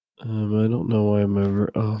I don't know why I'm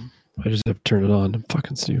ever. I just have to turn it on. I'm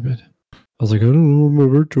fucking stupid. I was like, I don't know, my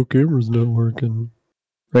virtual camera's not working.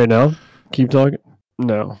 Right now? Keep talking?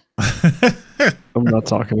 No. I'm not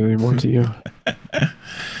talking anymore to you. I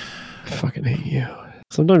fucking hate you.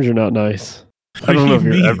 Sometimes you're not nice. I don't know if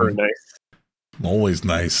you're ever nice. I'm always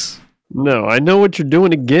nice. No, I know what you're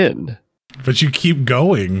doing again. But you keep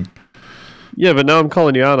going. Yeah, but now I'm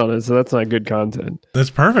calling you out on it, so that's not good content. That's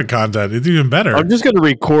perfect content. It's even better. I'm just going to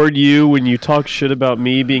record you when you talk shit about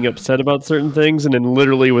me being upset about certain things, and then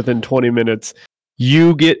literally within 20 minutes,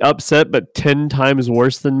 you get upset but 10 times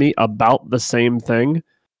worse than me about the same thing.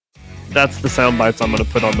 That's the sound bites I'm going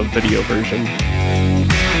to put on the video version.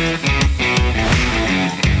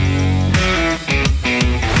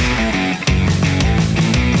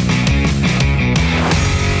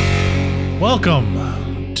 Welcome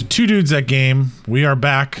to Two Dudes That Game. We are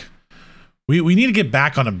back. We need to get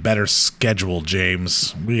back on a better schedule,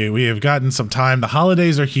 James. We have gotten some time. The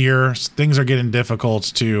holidays are here. Things are getting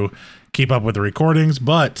difficult to keep up with the recordings,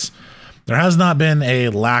 but there has not been a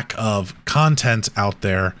lack of content out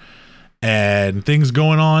there and things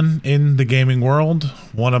going on in the gaming world.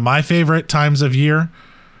 One of my favorite times of year.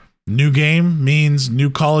 New game means new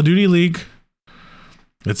Call of Duty League.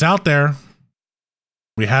 It's out there.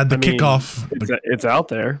 We had the kickoff. It's out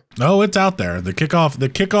there. Oh, it's out there. The kickoff,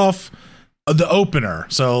 the opener.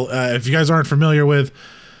 So if you guys aren't familiar with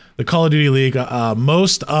the Call of Duty League,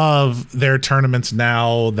 most of their tournaments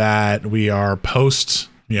now that we are post,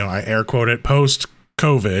 I air quote it, post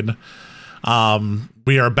COVID,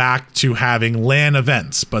 we are back to having LAN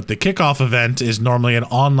events. But the kickoff event is normally an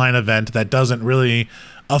online event that doesn't really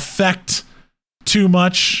affect too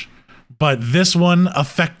much. But this one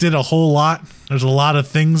affected a whole lot. There's a lot of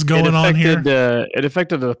things going on here. It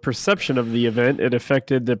affected the perception of the event. It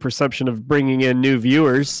affected the perception of bringing in new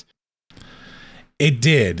viewers. It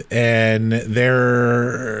did. And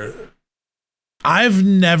I've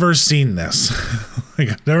never seen this.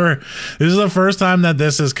 This is the first time that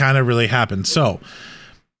this has kind of really happened. So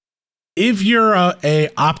if you're a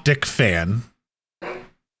Optic fan,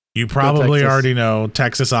 you probably already know,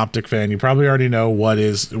 Texas Optic fan, you probably already know what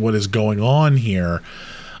is going on here.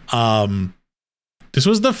 This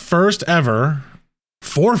was the first ever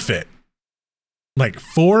forfeit. Like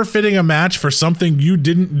forfeiting a match for something you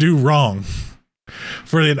didn't do wrong.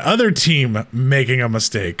 For the other team making a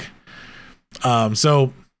mistake.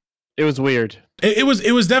 So it was weird. It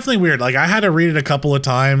was definitely weird. Like I had to read it a couple of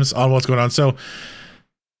times on what's going on. So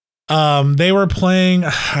they were playing,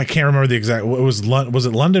 I can't remember the exact, was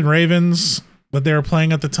it London Ravens that they were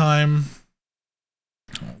playing at the time?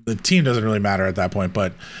 The team doesn't really matter at that point,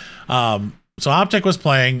 but so Optic was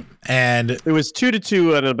playing and it was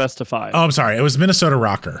 2-2 at a best of 5. Oh, I'm sorry. It was Minnesota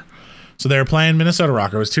Rocker. So they were playing Minnesota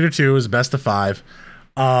Rocker. It was 2-2. It was best of 5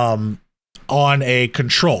 on a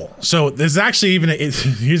control. So there's actually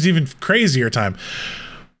here's even crazier time.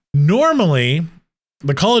 Normally,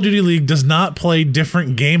 the Call of Duty League does not play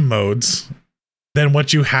different game modes than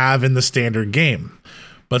what you have in the standard game.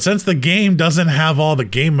 But since the game doesn't have all the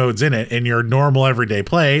game modes in it in your normal everyday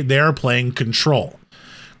play, they are playing Control.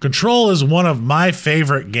 Control is one of my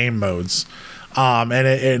favorite game modes.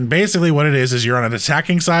 And basically what it is you're on an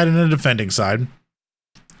attacking side and a defending side.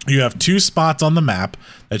 You have 2 spots on the map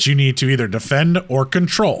that you need to either defend or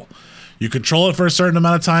control. You control it for a certain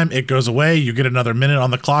amount of time, it goes away, you get another minute on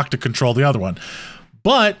the clock to control the other one.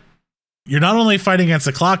 But you're not only fighting against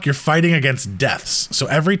the clock, you're fighting against deaths. So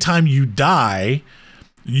every time you die,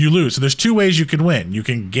 you lose. So there's 2 ways you can win. You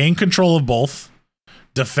can gain control of both,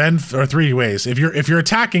 defend, or 3 ways. If you're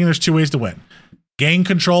attacking, there's 2 ways to win. Gain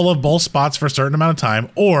control of both spots for a certain amount of time,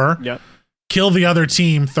 or kill the other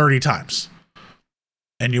team 30 times.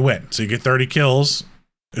 And you win. So you get 30 kills,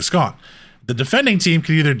 it's gone. The defending team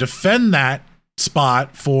can either defend that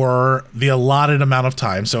spot for the allotted amount of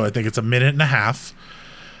time, so I think it's a minute and a half,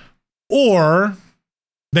 or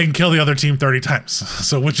they can kill the other team 30 times.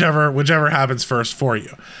 So whichever happens first for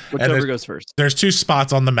you. Whichever goes first. There's 2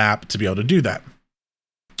 spots on the map to be able to do that.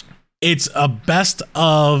 It's a best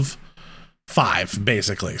of 5,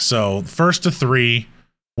 basically. So first to 3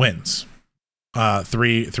 wins.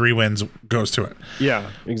 3 wins goes to it. Yeah,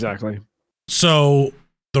 exactly. So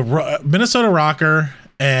the Minnesota Rocker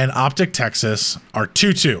and Optic Texas are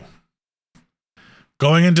 2-2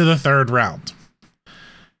 going into the 3rd round.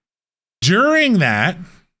 During that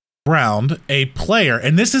round, a player,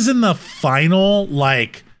 and this is in the final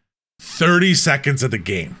 30 seconds of the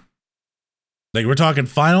game. Like we're talking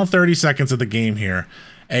final 30 seconds of the game here.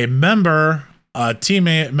 A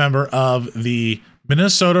teammate member of the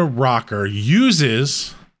Minnesota Rocker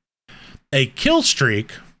uses a kill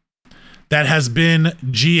streak that has been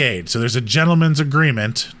GA'd. So there's a gentleman's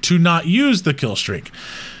agreement to not use the kill streak.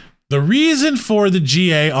 The reason for the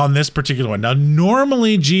GA on this particular one, now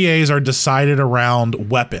normally GAs are decided around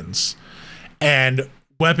weapons and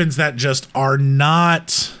weapons that just are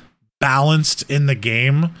not balanced in the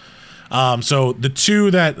game. So the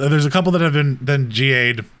two that there's a couple that have been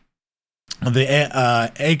GA'd,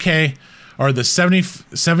 the AK or the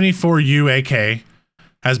 74U AK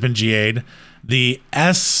has been GA'd. The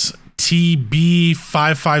STB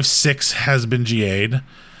 556 has been GA'd.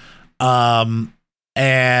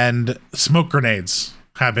 And smoke grenades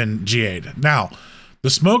have been GA'd. Now, the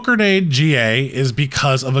smoke grenade GA is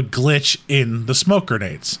because of a glitch in the smoke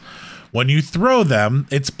grenades. When you throw them,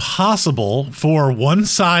 it's possible for one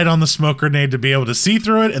side on the smoke grenade to be able to see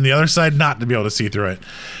through it and the other side not to be able to see through it.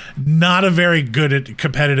 Not a very good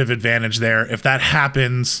competitive advantage there. If that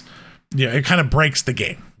happens, it kind of breaks the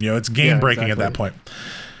game. It's game breaking at that point.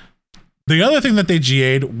 The other thing that they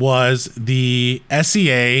GA'd was the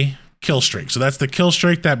SEA kill streak. So that's the kill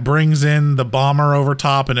streak that brings in the bomber over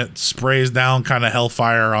top and it sprays down kind of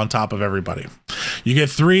hellfire on top of everybody. You get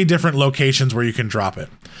 3 different locations where you can drop it.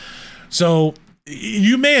 So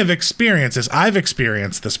you may have experienced this. I've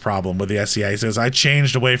experienced this problem with the SEA as I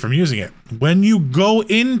changed away from using it. When you go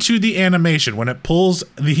into the animation, when it pulls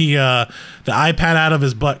the iPad out of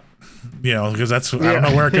his butt, because that's, I don't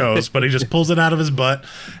know where it goes, but he just pulls it out of his butt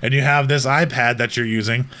and you have this iPad that you're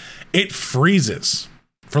using, it freezes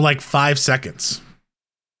for like 5 seconds.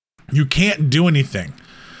 You can't do anything.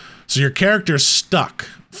 So your character's stuck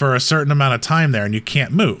for a certain amount of time there and you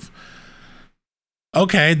can't move.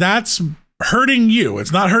 Okay, that's hurting you.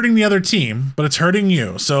 It's not hurting the other team, but it's hurting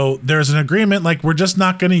you. So there's an agreement like we're just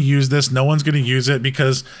not going to use this. No one's going to use it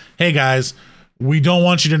because, hey guys, we don't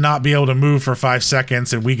want you to not be able to move for 5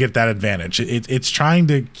 seconds and we get that advantage. It's trying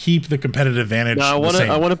to keep the competitive advantage. Now,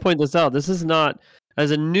 I want to point this out. This is not...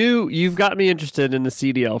 you've got me interested in the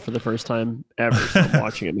CDL for the first time ever, so I'm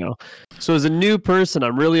watching it now. So as a new person,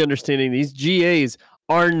 I'm really understanding these GAs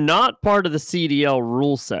are not part of the CDL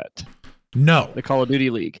rule set. No. The Call of Duty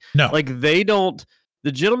League. No. Like they don't,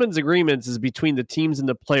 the gentleman's agreements is between the teams and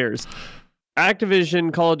the players.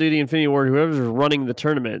 Activision, Call of Duty, Infinity Ward, whoever's running the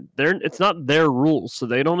tournament, it's not their rules, so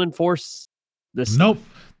they don't enforce this. Nope.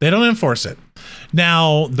 They don't enforce it.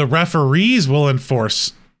 Now, the referees will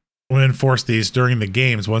enforce these during the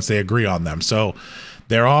games once they agree on them. So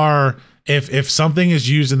there are, if something is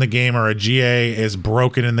used in the game or a GA is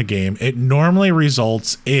broken in the game, it normally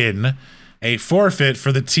results in a forfeit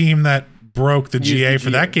for the team that broke the GA for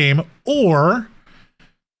that game. Or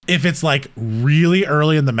if it's like really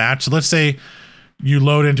early in the match, so let's say you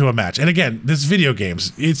load into a match. And again, this is video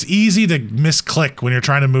games. It's easy to misclick when you're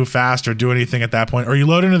trying to move fast or do anything at that point. Or you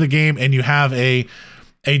load into the game and you have a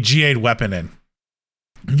GA'd weapon in.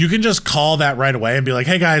 You can just call that right away and be like,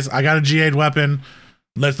 hey guys, I got a GA'd weapon.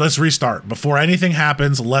 Let's restart. Before anything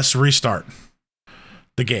happens, let's restart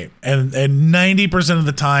the game. And 90% of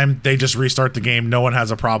the time they just restart the game. No one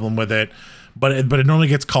has a problem with it. But it normally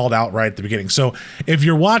gets called out right at the beginning. So if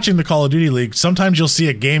you're watching the Call of Duty League, sometimes you'll see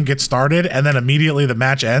a game get started and then immediately the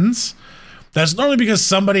match ends. That's normally because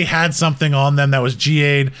somebody had something on them that was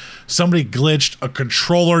GA'd, somebody glitched, a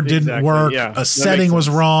controller didn't work, a setting was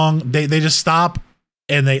wrong. They just stop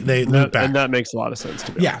and they loop back. And that makes a lot of sense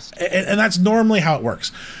to me. Yeah, and that's normally how it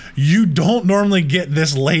works. You don't normally get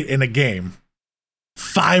this late in a game,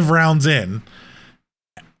 5 rounds in,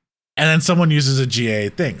 and then someone uses a GA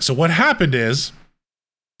thing. So what happened is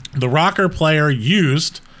the Rocker player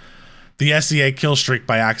used the SEA kill streak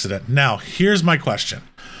by accident. Now, here's my question.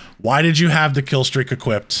 Why did you have the kill streak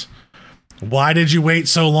equipped? Why did you wait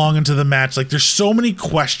so long into the match? Like, there's so many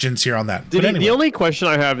questions here on that. But anyway. The only question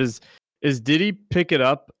I have is did he pick it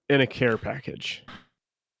up in a care package?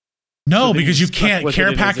 No, so because you can't.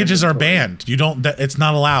 Care packages are banned. You don't. It's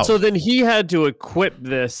not allowed. So then he had to equip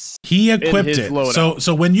this. He equipped it.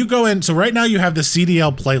 So when you go in, so right now you have the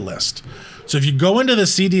CDL playlist. So if you go into the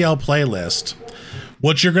CDL playlist,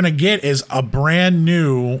 what you're gonna get is a brand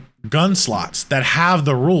new gun slots that have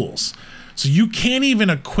the rules. So you can't even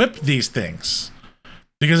equip these things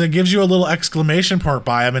because it gives you a little exclamation part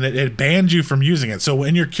by them and it bans you from using it. So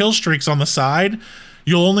in your kill streaks on the side,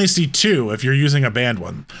 you'll only see 2 if you're using a banned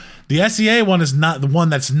one. The SEA one is not the one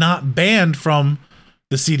that's not banned from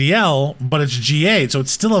the CDL, but it's GA, so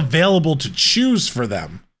it's still available to choose for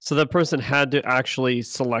them. So that person had to actually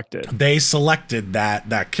select it. They selected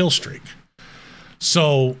that kill streak.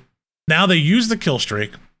 So now they use the kill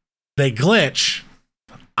streak, they glitch,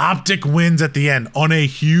 Optic wins at the end on a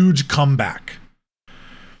huge comeback.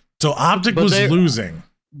 So Optic was losing.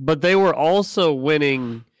 But they were also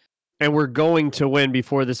winning and we're going to win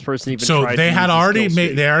before this person even so tried they to had use already his kill made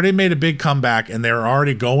streak. they already made a big comeback, and they were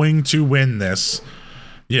already going to win this.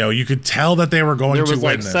 You know, you could tell that they were going to win this.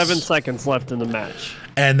 There was like 7 seconds left in the match.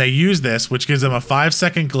 And they used this, which gives them a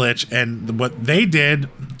 5-second glitch. And what they did,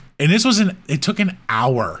 and it took an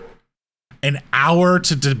hour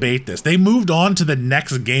to debate this. They moved on to the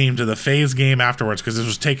next game, to the phase game afterwards, because this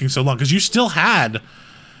was taking so long. Because you still had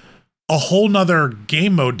a whole nother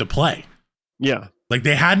game mode to play. Yeah. Like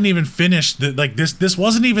they hadn't even finished this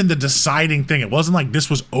wasn't even the deciding thing. It wasn't like this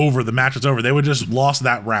was over, the match was over. They would just lost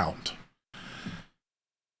that round.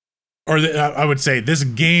 Or I would say this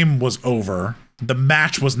game was over. The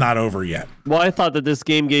match was not over yet. Well, I thought that this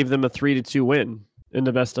game gave them a 3-2 win in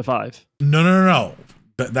the best of 5. No.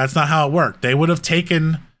 That's not how it worked. They could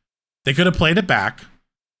have played it back,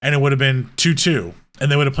 and it would have been 2-2,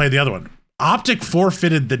 and they would have played the other one. Optic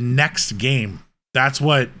forfeited the next game. That's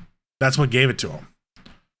what gave it to them.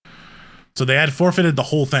 So they had forfeited the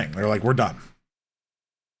whole thing. They're like, we're done.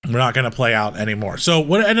 We're not going to play out anymore. So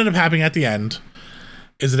what ended up happening at the end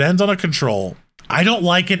is it ends on a control. I don't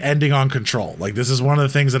like it ending on control. Like, this is one of the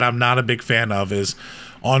things that I'm not a big fan of, is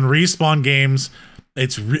on Respawn games,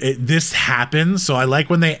 this happens. So I like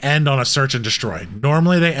when they end on a search and destroy.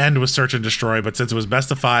 Normally they end with search and destroy, but since it was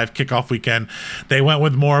best of 5 kickoff weekend, they went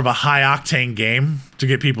with more of a high octane game to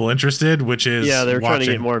get people interested, which is they were trying to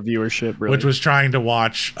get more viewership, really. Which was trying to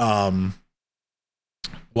watch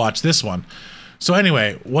this one. So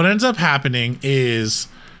anyway, what ends up happening is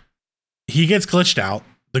he gets glitched out.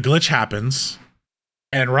 The glitch happens,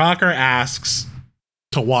 and Rocker asks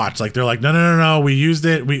to watch. Like, they're like, no, we used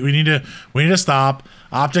it. We need to stop.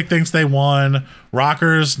 Optic thinks they won.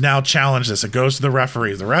 Rockers now challenge this. It goes to the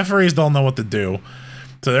referees. The referees don't know what to do,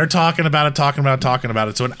 so they're talking about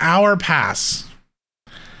it. So an hour pass.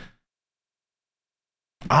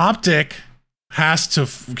 Optic has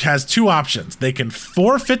 2 options. They can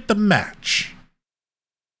forfeit the match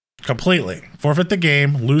completely, forfeit the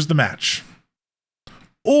game, lose the match,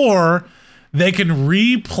 or they can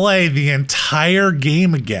replay the entire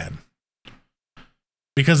game again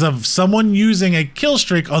because of someone using a kill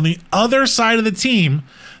streak on the other side of the team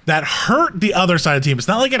that hurt the other side of the team. It's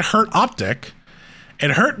not like it hurt Optic.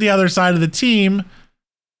 It hurt the other side of the team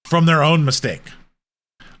from their own mistake.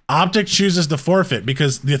 Optic chooses to forfeit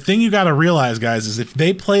because the thing you got to realize, guys, is if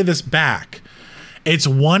they play this back, it's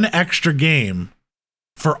 1 extra game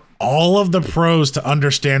for all of the pros to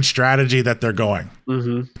understand strategy that they're going.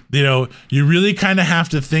 Mm-hmm. You know, you really kind of have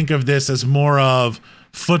to think of this as more of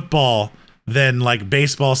football than like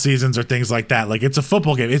baseball seasons or things like that. Like, it's a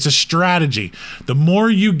football game. It's a strategy. The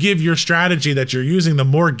more you give your strategy that you're using, the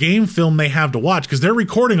more game film they have to watch, because they're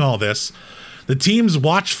recording all this. The teams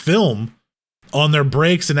watch film on their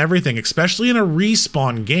breaks and everything, especially in a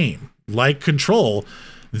Respawn game like Control.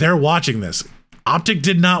 They're watching this. Optic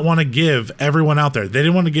did not want to give everyone out there. They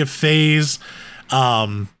didn't want to give FaZe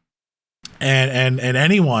and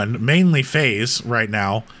anyone, mainly FaZe right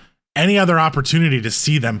now, any other opportunity to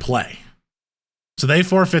see them play. So they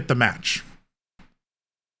forfeit the match.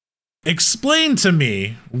 Explain to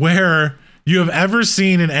me where you have ever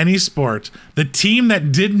seen in any sport the team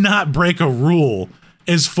that did not break a rule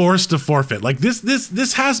is forced to forfeit. Like,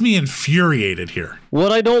 this has me infuriated here.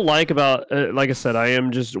 What I don't like about, like I said, I am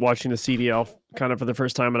just watching the CDL kind of for the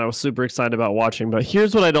first time, and I was super excited about watching. But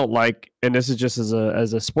here's what I don't like, and this is just as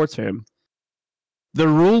a sports fan: the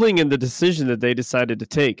ruling and the decision that they decided to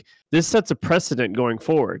take. This sets a precedent going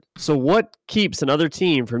forward. So what keeps another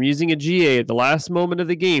team from using a GA at the last moment of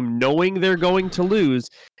the game, knowing they're going to lose?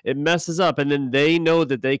 It messes up, and then they know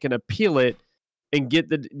that they can appeal it and get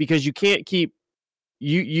because you can't keep.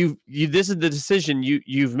 You this is the decision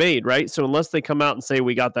you've made, right? So unless they come out and say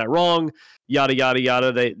we got that wrong, yada yada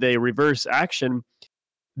yada, they reverse action.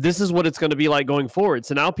 This is what it's going to be like going forward.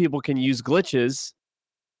 So now people can use glitches,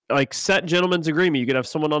 like set gentleman's agreement. You could have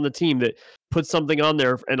someone on the team that puts something on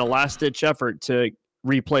there in a last ditch effort to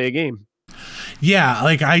replay a game. Yeah,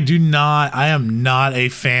 like I am not a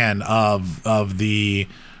fan of the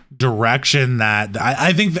direction that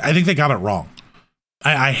I think they got it wrong.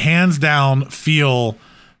 I hands down feel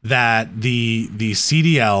that the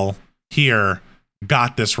CDL here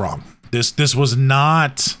got this wrong. This was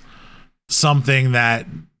not something that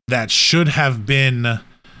should have been.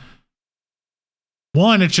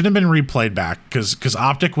 One, it should have been replayed back because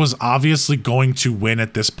Optic was obviously going to win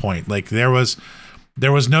at this point. Like, there was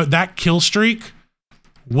no, that kill streak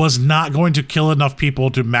was not going to kill enough people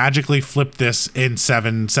to magically flip this in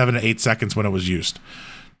 7 to 8 seconds when it was used.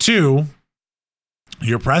 Two,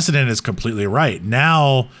 your precedent is completely right.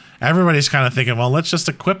 Now everybody's kind of thinking, well, let's just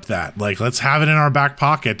equip that. Like, let's have it in our back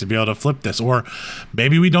pocket to be able to flip this. Or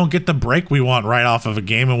maybe we don't get the break we want right off of a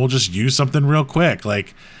game and we'll just use something real quick.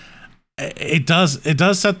 Like, it does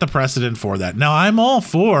set the precedent for that. Now, I'm all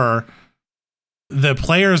for the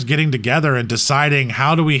players getting together and deciding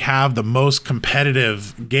how do we have the most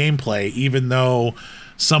competitive gameplay, even though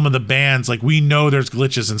some of the bans, like, we know there's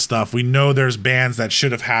glitches and stuff. We know there's bans that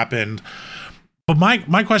should have happened. But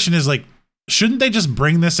my question is, like, shouldn't they just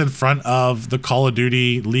bring this in front of the Call of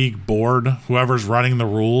Duty League board, whoever's running the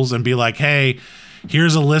rules, and be like, hey,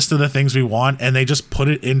 here's a list of the things we want, and they just put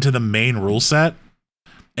it into the main rule set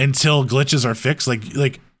until glitches are fixed?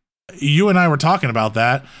 Like you and I were talking about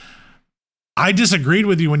that. I disagreed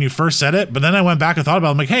with you when you first said it, but then I went back and thought about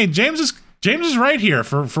it. I'm like, hey, James is right here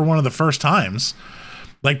for one of the first times.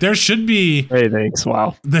 Like, there should be. Hey, thanks.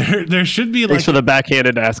 Wow. There should be. Thanks for the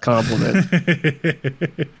backhanded ass compliment.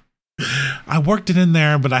 I worked it in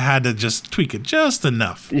there, but I had to just tweak it just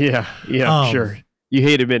enough. Yeah, sure. You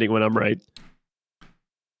hate admitting when I'm right.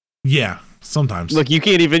 Yeah, sometimes. Look, you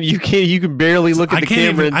can barely look at the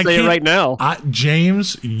camera and say it right now.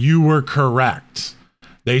 James, you were correct.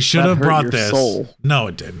 They should have brought this. Soul. No,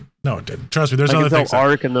 it didn't. Trust me, there's other things.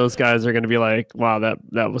 Ark and those guys are going to be like, wow,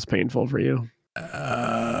 that was painful for you.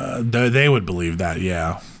 They would believe that,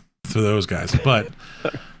 yeah, for those guys. But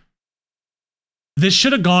this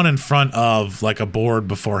should have gone in front of like a board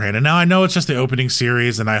beforehand. And now I know it's just the opening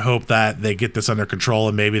series, and I hope that they get this under control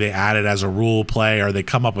and maybe they add it as a rule play or they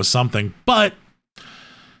come up with something. But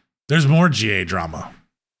there's more GA drama.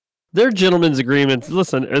 They're gentlemen's agreements.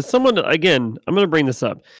 Listen, as someone, again, I'm going to bring this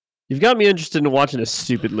up. You've got me interested in watching a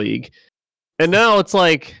stupid league. And now it's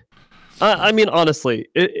like, I mean, honestly,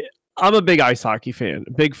 I'm a big ice hockey fan,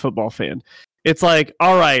 big football fan. It's like,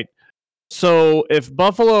 all right, so if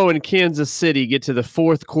Buffalo and Kansas City get to the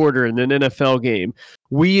fourth quarter in an NFL game,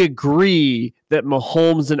 we agree that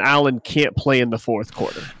Mahomes and Allen can't play in the fourth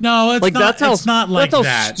quarter. No, it's like not. It's not like that.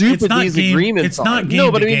 That's how stupid these agreements it's not are. Game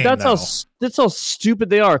no, but to I mean, game, that's how stupid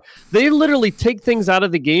they are. They literally take things out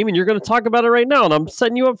of the game, and you're going to talk about it right now. And I'm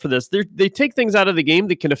setting you up for this. They take things out of the game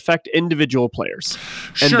that can affect individual players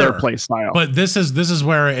and their play style. But this is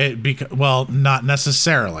where it well, not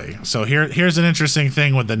necessarily. So here's an interesting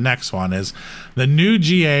thing with the next one is the new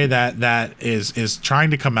GA that is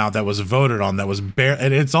trying to come out, that was voted on, that was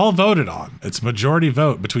and it's all voted on. It's majority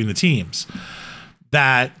vote between the teams,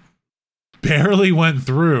 that barely went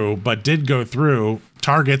through, but did go through,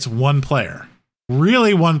 targets one player.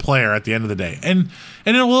 Really one player at the end of the day. And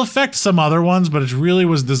it will affect some other ones, but it really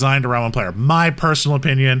was designed around one player. My personal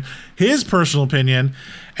opinion, his personal opinion,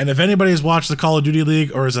 and if anybody has watched the Call of Duty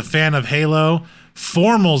League or is a fan of Halo,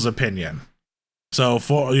 Formal's opinion. So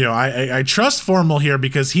I trust Formal here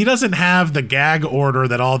because he doesn't have the gag order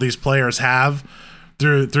that all these players have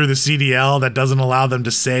through the CDL that doesn't allow them to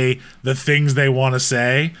say the things they want to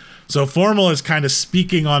say. So Formal is kind of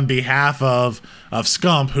speaking on behalf of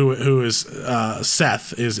Scump, who is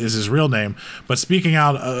Seth is his real name, but speaking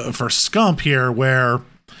out for Scump here, where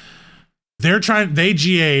they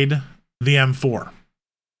GA'd the M4.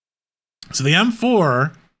 So the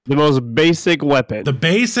M4, the most basic weapon, the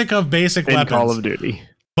basic of basic in weapons, Call of Duty.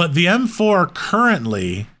 But the M4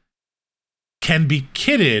 currently can be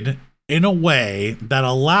kitted in a way that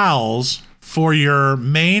allows for your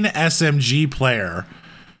main SMG player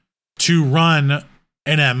to run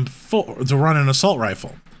an M4, to run an assault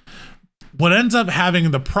rifle. What ends up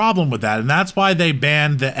having the problem with that, and that's why they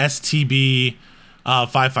banned the STB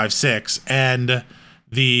 556 and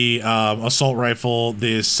the assault rifle,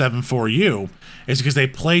 the 74U, is because they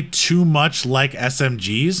play too much like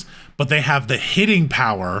SMGs, but they have the hitting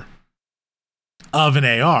power of an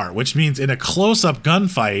AR, which means in a close-up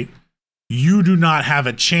gunfight, you do not have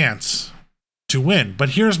a chance to win.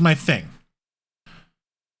 But here's my thing.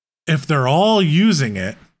 If they're all using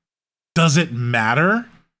it, does it matter?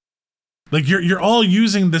 Like, you're all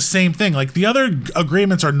using the same thing. Like, the other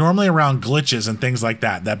agreements are normally around glitches and things like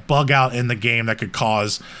that bug out in the game that could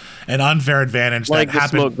cause an unfair advantage like that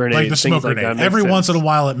happen. Like the smoke grenade. Every once in a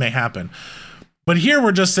while it may happen. But here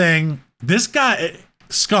we're just saying, this guy,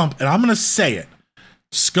 Scump, and I'm going to say it,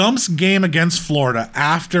 Scump's game against Florida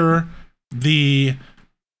after the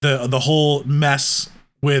whole mess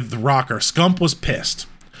with Rocker, Scump was pissed.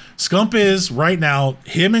 Scump is, right now,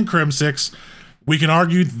 him and Crimsix, we can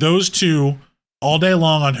argue those two all day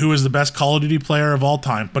long on who is the best Call of Duty player of all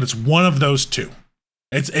time, but it's one of those two.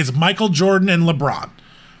 It's Michael Jordan and LeBron.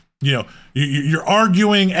 You know, you're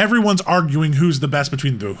arguing, everyone's arguing who's the best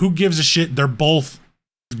between the two. Who gives a shit? They're both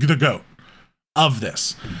the GOAT of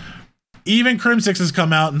this. Even Crimsix has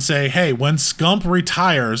come out and say, hey, when Scump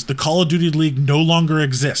retires, the Call of Duty League no longer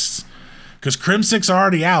exists. Because Crimsix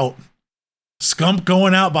already out, Scump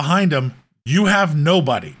going out behind him, you have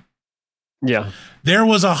nobody. Yeah. There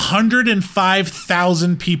was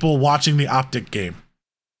 105,000 people watching the Optic game.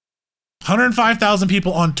 105,000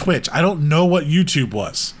 people on Twitch. I don't know what YouTube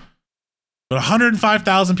was. But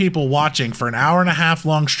 105,000 people watching for an hour and a half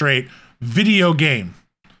long straight video game.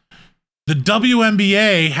 The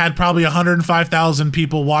WNBA had probably 105,000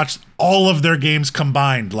 people watch all of their games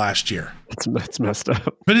combined last year. That's messed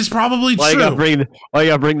up. But it's probably true. Why you gotta bring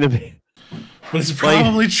them in? But it's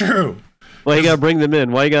probably true. Why you gotta bring them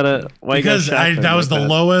in? Why you gotta? Because that was the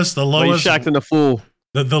lowest. The lowest. Why you Shaqtin' a fool?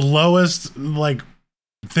 The lowest like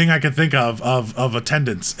thing I could think of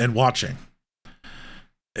attendance and watching.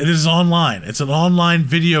 It is online. It's an online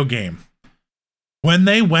video game. When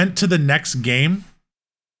they went to the next game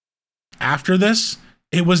after this,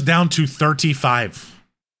 it was down to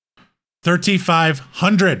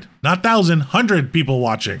 3,500, not 1,000, 100 people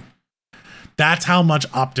watching. That's how much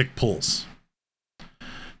Optic pulls.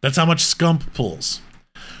 That's how much Scump pulls.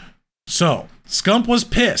 So, Scump was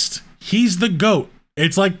pissed. He's the GOAT.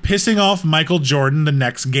 It's like pissing off Michael Jordan the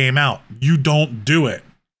next game out. You don't do it.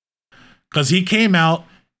 Because he came out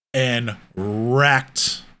and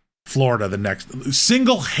wrecked Florida the next,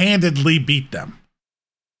 single-handedly beat them.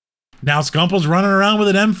 Now Scump was running around with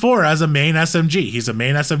an M4 as a main SMG. He's a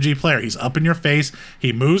main SMG player. He's up in your face.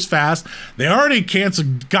 He moves fast. They already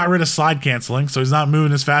got rid of slide canceling, so he's not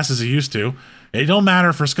moving as fast as he used to. It don't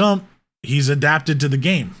matter for Scump. He's adapted to the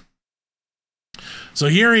game. So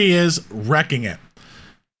here he is wrecking it.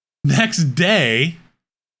 Next day,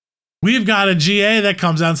 we've got a GA that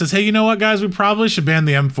comes out and says, hey, you know what, guys? We probably should ban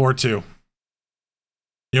the M4 too.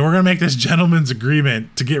 Yeah, we're going to make this gentleman's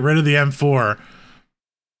agreement to get rid of the M4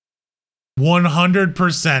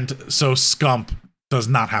 100% so Scump does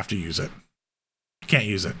not have to use it. Can't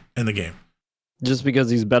use it in the game. Just because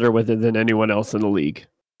he's better with it than anyone else in the league.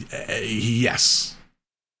 Yes.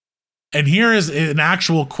 And here is an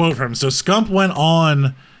actual quote from him. So Scump went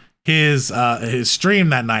on his stream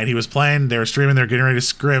that night. He was playing, they were streaming, they were getting ready to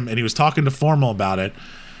scrim, and he was talking to Formal about it.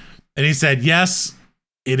 And he said, yes,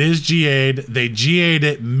 it is GA'd. They GA'd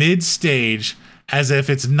it mid-stage as if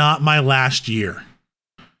it's not my last year.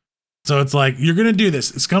 So it's like, you're going to do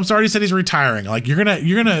this. Scump's already said he's retiring. Like, you're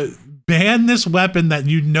going to ban this weapon that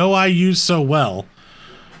you know I use so well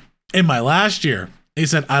in my last year. He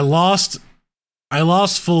said, I lost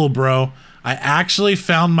full, bro. I actually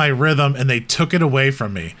found my rhythm and they took it away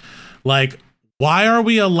from me. Like, why are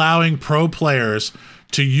we allowing pro players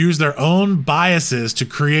to use their own biases to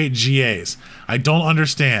create GAs? I don't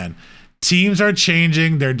understand. Teams are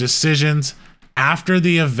changing their decisions after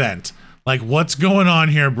the event. Like, what's going on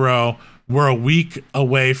here, bro? We're a week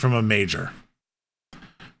away from a major.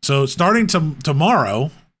 So starting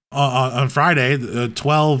tomorrow, on Friday,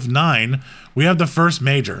 12/9, we have the first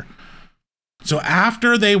major. So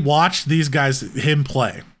after they watched him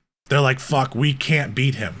play, they're like, fuck, we can't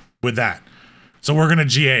beat him with that. So we're going to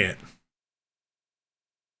GA it.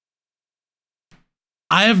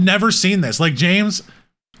 I have never seen this. Like, James,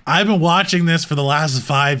 I've been watching this for the last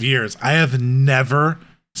 5 years. I have never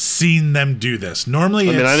seen them do this. Normally,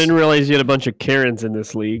 I didn't realize you had a bunch of Karens in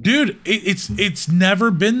this league. Dude, it's never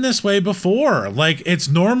been this way before. Like, it's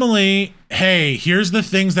normally, hey, here's the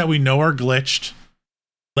things that we know are glitched.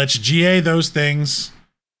 Let's GA those things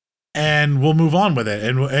and we'll move on with it.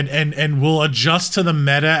 And we'll adjust to the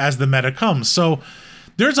meta as the meta comes. So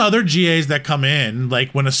there's other GAs that come in,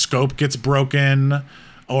 like when a scope gets broken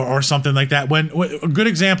or something like that. When a good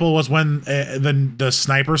example was when the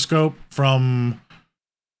sniper scope from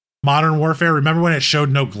Modern Warfare, remember when it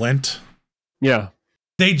showed no glint? Yeah.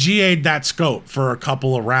 They GA'd that scope for a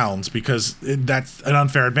couple of rounds because that's an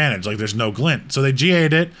unfair advantage. Like, there's no glint. So they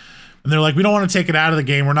GA'd it, and they're like, we don't want to take it out of the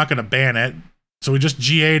game. We're not going to ban it. So we just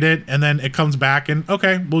GA'd it, and then it comes back, and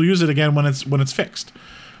okay, we'll use it again when it's fixed.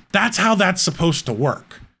 That's how that's supposed to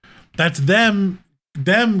work. That's them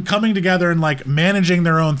coming together and, like, managing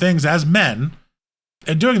their own things as men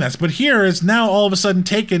and doing this. But here is now all of a sudden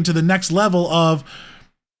taken to the next level of,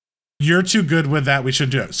 you're too good with that, we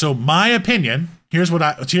shouldn't do it. So my opinion, here's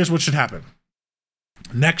what should happen.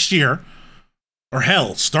 Next year, or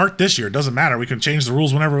hell, start this year, it doesn't matter. We can change the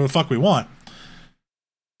rules whenever the fuck we want.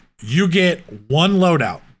 You get one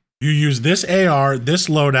loadout. You use this AR, this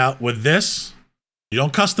loadout with this. You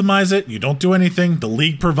don't customize it. You don't do anything. The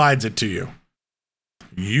league provides it to you.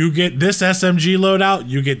 You get this SMG loadout.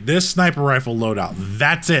 You get this sniper rifle loadout.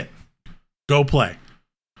 That's it. Go play.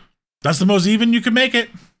 That's the most even you can make it.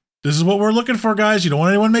 This is what we're looking for, guys. You don't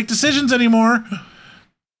want anyone to make decisions anymore.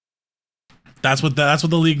 That's what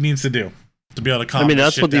the league needs to do to be able to calm. I mean,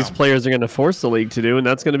 that's shit what these down. players are going to force the league to do, and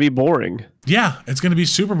that's going to be boring. Yeah, it's going to be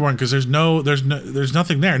super boring because there's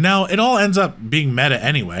nothing there. Now it all ends up being meta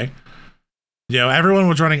anyway. You know, everyone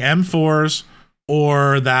was running M4s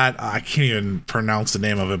or that I can't even pronounce the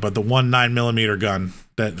name of it, but the 9mm gun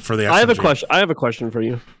that for the SMG. I have a question for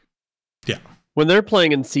you. Yeah. When they're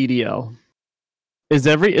playing in CDL, is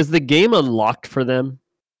the game unlocked for them?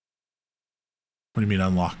 What do you mean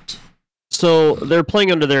unlocked? So they're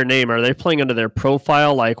playing under their name. Are they playing under their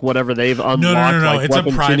profile, like whatever they've unlocked? No. Like It's a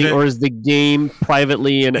private, tuning, or is the game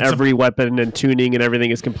privately and every weapon and tuning and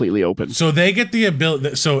everything is completely open? So they get the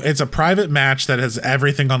ability. So it's a private match that has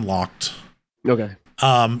everything unlocked. Okay.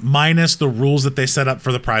 Minus the rules that they set up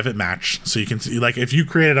for the private match. So you can see, like, if you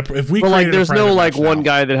created there's no like one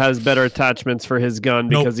guy that has better attachments for his gun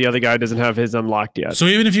because the other guy doesn't have his unlocked yet. So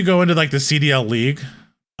even if you go into like the CDL league,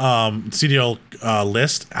 CDL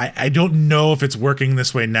list, I don't know if it's working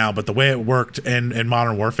this way now, but the way it worked in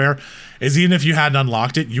Modern Warfare is even if you hadn't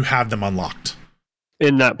unlocked it, you have them unlocked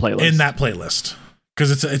in that playlist.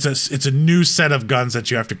 Because it's a new set of guns that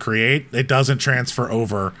you have to create. It doesn't transfer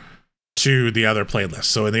over to the other playlist.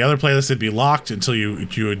 So in the other playlist, it'd be locked until you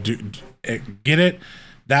get it.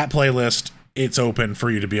 That playlist, it's open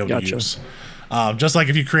for you to be able to use. Just like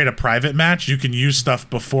if you create a private match, you can use stuff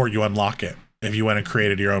before you unlock it if you went and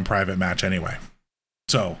created your own private match anyway.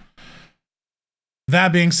 So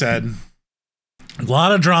that being said, a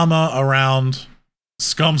lot of drama around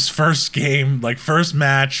Scump's first game, like first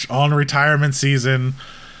match on retirement season.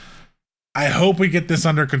 I hope we get this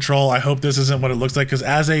under control. I hope this isn't what it looks like, because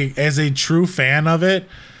as a true fan of it,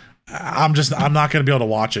 I'm not going to be able to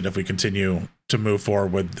watch it if we continue to move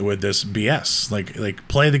forward with this BS. Like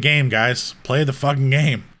play the game, guys. Play the fucking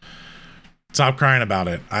game. Stop crying about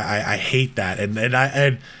it. I hate that.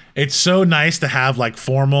 And it's so nice to have like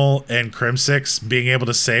Formal and Crimsix being able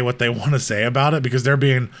to say what they want to say about it, because they're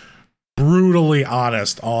being brutally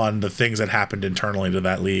honest on the things that happened internally to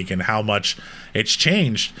that league and how much it's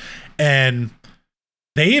changed. And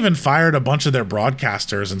they even fired a bunch of their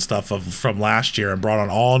broadcasters and stuff from last year and brought on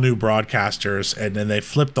all new broadcasters, and then they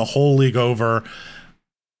flipped the whole league over.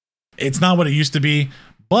 It's not what it used to be,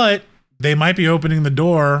 but they might be opening the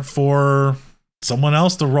door for someone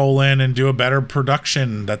else to roll in and do a better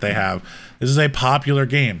production that they have. This is a popular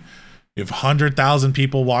game. You have 100,000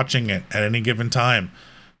 people watching it at any given time.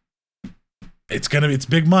 It's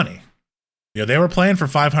big money. You know, they were playing for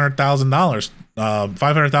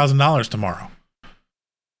 $500,000 tomorrow.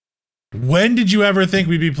 When did you ever think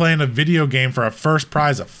we'd be playing a video game for a first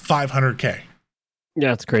prize of $500K?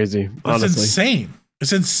 Yeah, it's crazy. That's honestly insane.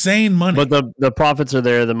 It's insane money. But the profits are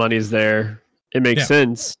there, the money's there. It makes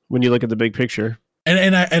sense when you look at the big picture.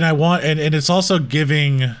 And it's also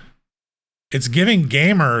giving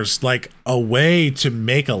gamers like a way to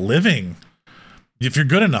make a living. If you're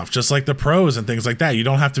good enough, just like the pros and things like that. You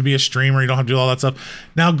don't have to be a streamer. You don't have to do all that stuff.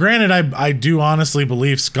 Now, granted, I do honestly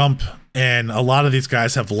believe Scump and a lot of these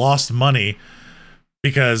guys have lost money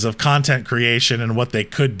because of content creation and what they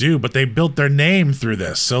could do, but they built their name through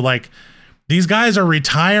this. So, like, these guys are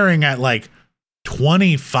retiring at, like,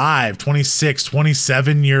 25, 26,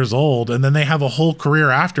 27 years old, and then they have a whole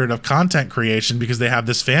career after it of content creation because they have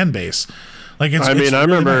this fan base. Like, I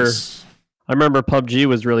remember... Nice. I remember PUBG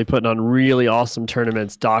was really putting on really awesome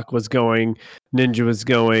tournaments. Doc was going, Ninja was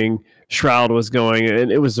going, Shroud was going,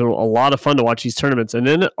 and it was a lot of fun to watch these tournaments. And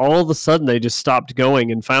then all of a sudden they just stopped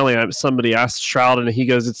going. And finally, somebody asked Shroud, and he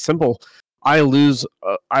goes, "It's simple. I lose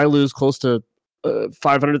close to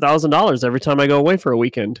 $500,000 every time I go away for a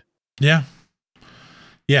weekend." Yeah.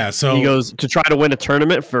 So he goes, to try to win a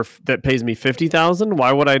tournament that pays me $50,000.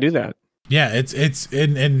 Why would I do that? Yeah,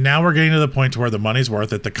 and now we're getting to the point where the money's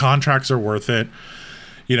worth it. The contracts are worth it.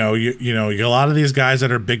 You know, a lot of these guys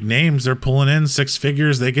that are big names, they're pulling in six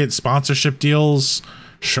figures. They get sponsorship deals.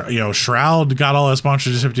 Shroud got all his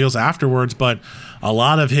sponsorship deals afterwards, but a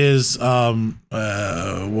lot of his what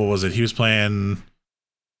was it? He was playing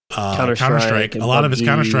Counter-Strike. A lot of his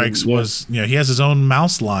Counter-Strikes was, he has his own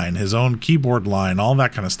mouse line, his own keyboard line, all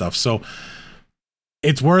that kind of stuff. So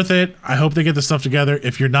it's worth it. I hope they get the stuff together.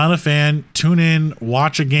 If you're not a fan, tune in,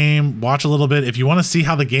 watch a game, watch a little bit. If you want to see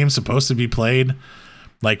how the game's supposed to be played,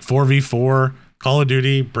 like 4v4, Call of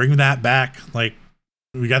Duty, bring that back. Like,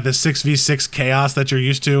 we got this 6v6 chaos that you're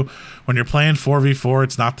used to. When you're playing 4v4,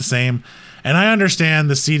 it's not the same. And I understand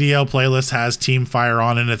the CDL playlist has Team Fire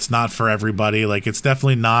on, and it's not for everybody. Like, it's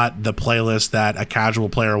definitely not the playlist that a casual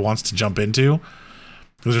player wants to jump into,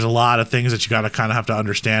 because there's a lot of things that you got to kind of have to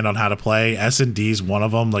understand on how to play. S&D is one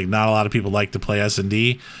of them. Like, not a lot of people like to play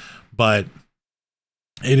S&D, but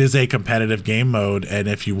it is a competitive game mode, and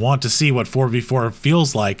if you want to see what 4v4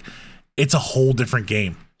 feels like, it's a whole different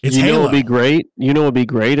game. It's Halo. Halo. Would be great. You know, it'd be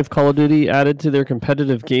great if Call of Duty added to their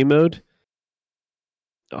competitive game mode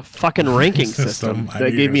a fucking ranking system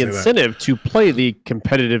that gave me incentive to play the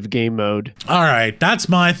competitive game mode. All right, that's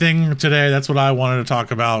my thing today. That's what I wanted to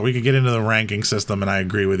talk about. We could get into the ranking system, and I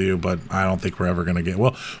agree with you, but I don't think we're ever going to get.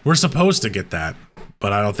 Well, we're supposed to get that,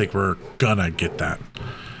 but I don't think we're gonna get that.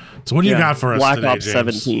 So what do you got for us Black today, Ops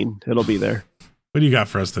James? 17. It'll be there. What do you got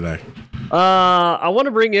for us today? I want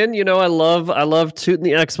to bring in, I love tooting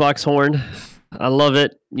the Xbox horn. I love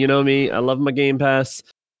it. You know me. I love my Game Pass.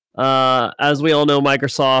 As we all know,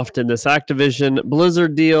 Microsoft and this Activision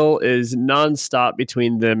Blizzard deal is nonstop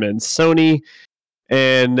between them and Sony.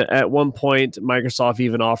 And at one point, Microsoft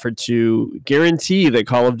even offered to guarantee that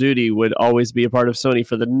Call of Duty would always be a part of Sony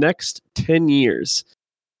for the next 10 years,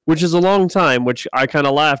 which is a long time, which I kind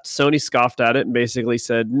of laughed. Sony scoffed at it and basically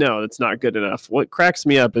said, no, that's not good enough. What cracks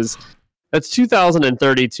me up is that's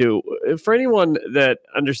 2032. For anyone that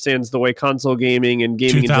understands the way console gaming and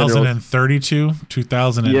gaming 2032,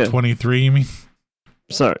 2023, you mean?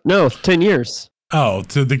 Sorry, no, 10 years. Oh,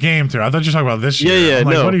 to the game through. I thought you were talking about this year. Yeah,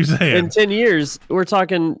 like, no. What are you saying? In 10 years, we're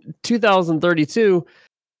talking 2032,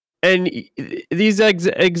 and these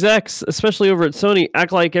execs, especially over at Sony,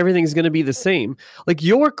 act like everything's going to be the same. Like,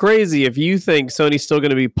 you're crazy if you think Sony's still going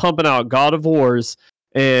to be pumping out God of Wars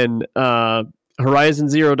and Horizon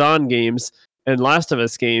Zero Dawn games and Last of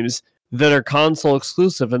Us games that are console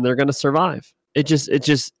exclusive and they're going to survive. It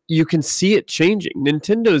just you can see it changing.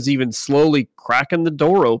 Nintendo's even slowly cracking the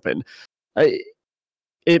door open.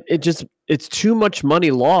 It's too much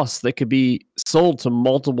money lost that could be sold to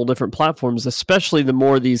multiple different platforms, especially the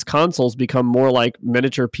more these consoles become more like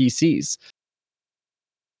miniature PCs.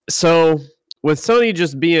 So with Sony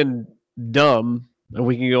just being dumb, and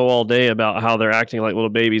we can go all day about how they're acting like little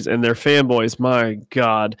babies and their fanboys. My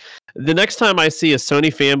God. The next time I see a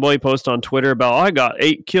Sony fanboy post on Twitter about, I got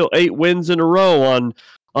 8 wins in a row on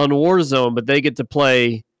Warzone, but they get to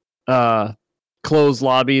play closed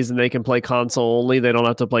lobbies and they can play console only. They don't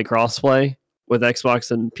have to play crossplay with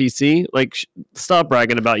Xbox and PC. Like, stop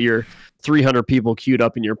bragging about your 300 people queued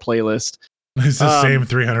up in your playlist. It's the same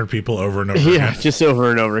 300 people over and over again. Just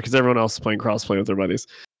over and over because everyone else is playing crossplay with their buddies.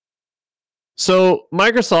 So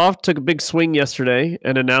Microsoft took a big swing yesterday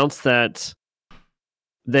and announced that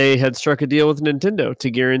they had struck a deal with Nintendo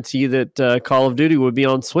to guarantee that Call of Duty would be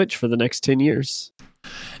on Switch for the next 10 years.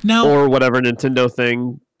 Now, or whatever Nintendo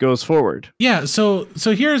thing goes forward. Yeah, so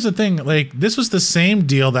here's the thing. Like, this was the same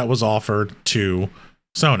deal that was offered to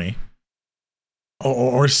Sony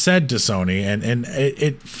or said to Sony, and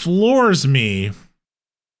it floors me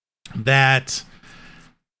that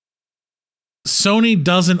Sony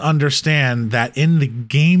doesn't understand that in the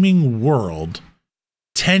gaming world,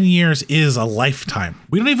 10 years is a lifetime.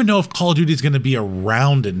 We don't even know if Call of Duty is going to be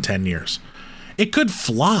around in 10 years. It could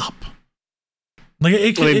flop.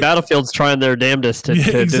 Like, Battlefield's trying their damnedest to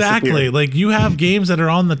exactly disappear. Like, you have games that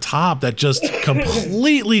are on the top that just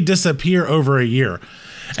completely disappear over a year.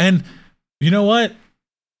 And you know what?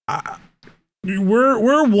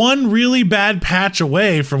 We're one really bad patch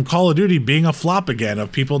away from Call of Duty being a flop again,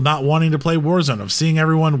 of people not wanting to play Warzone, of seeing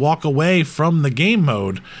everyone walk away from the game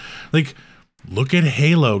mode. Like, look at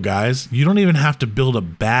Halo, guys. You don't even have to build a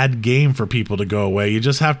bad game for people to go away. You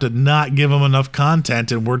just have to not give them enough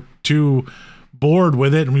content, and we're too bored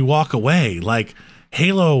with it and we walk away. Like,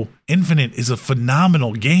 Halo Infinite is a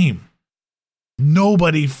phenomenal game.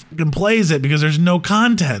 Nobody fucking plays it because there's no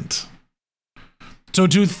content. So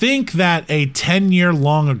to think that a 10-year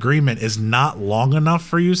long agreement is not long enough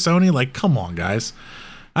for you, Sony, like, come on, guys.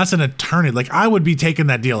 That's an eternity. Like, I would be taking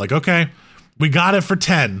that deal. Like, okay, we got it for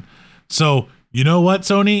 10. So, you know what,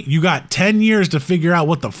 Sony? You got 10 years to figure out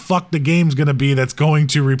what the fuck the game's going to be that's going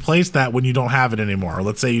to replace that when you don't have it anymore. Or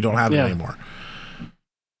let's say you don't have it anymore.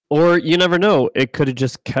 Or you never know. It could have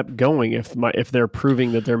just kept going if they're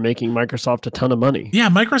proving that they're making Microsoft a ton of money. Yeah,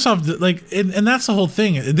 Microsoft, like, and that's the whole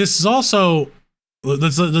thing. This is also,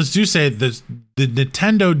 let's do say the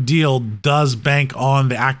Nintendo deal does bank on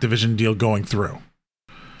the Activision deal going through.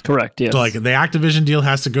 Correct, yes. So, like, the Activision deal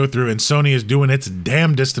has to go through, and Sony is doing its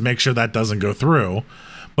damnedest to make sure that doesn't go through.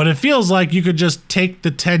 But it feels like you could just take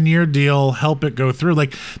the 10-year deal, help it go through.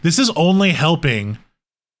 Like, this is only helping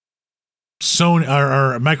Sony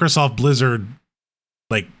or Microsoft Blizzard,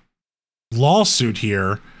 like, lawsuit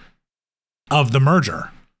here of the merger.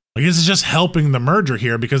 Like, this is just helping the merger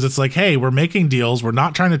here because it's like, hey, we're making deals, we're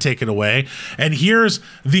not trying to take it away, and here's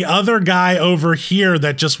the other guy over here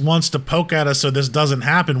that just wants to poke at us so this doesn't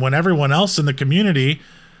happen, when everyone else in the community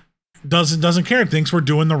doesn't care, thinks we're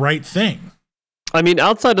doing the right thing. I mean,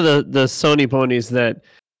 outside of the Sony ponies that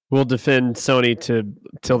will defend Sony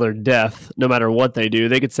till their death, no matter what they do,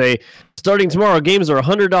 they could say, starting tomorrow, games are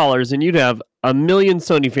 $100, and you'd have a million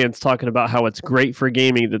Sony fans talking about how it's great for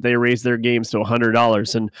gaming that they raised their games to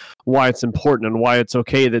 $100 and why it's important and why it's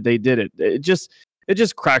okay that they did it. It just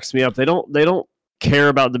cracks me up. They don't care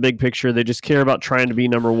about the big picture. They just care about trying to be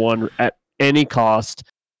number one at any cost.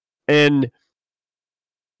 And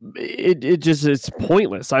it's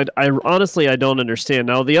pointless. I honestly, I don't understand.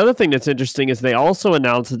 Now, the other thing that's interesting is they also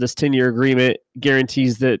announced that this 10-year agreement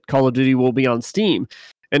guarantees that Call of Duty will be on Steam.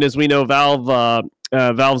 And as we know,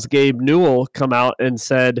 Valve's Gabe Newell come out and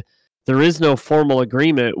said there is no formal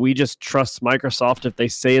agreement. We just trust Microsoft. If they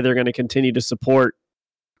say they're going to continue to support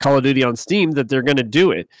Call of Duty on Steam, that they're going to do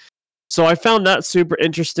it. So I found that super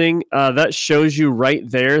interesting. That shows you right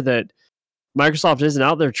there that Microsoft isn't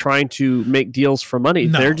out there trying to make deals for money.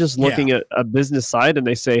 No, they're just looking at a business side and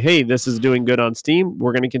they say, hey, this is doing good on Steam.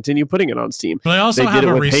 We're going to continue putting it on Steam. But I also they did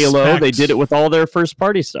it with Halo. They did it with all their first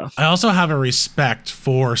party stuff. I also have a respect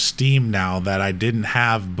for Steam now that I didn't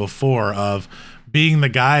have before, of being the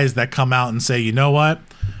guys that come out and say, you know what?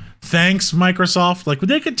 Thanks, Microsoft. Like,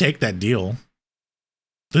 they could take that deal.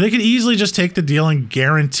 They could easily just take the deal and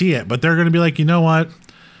guarantee it. But they're going to be like, you know what?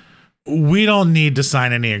 We don't need to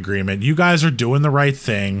sign any agreement. You guys are doing the right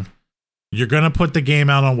thing. You're going to put the game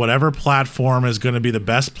out on whatever platform is going to be the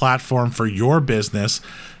best platform for your business.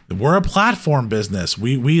 We're a platform business.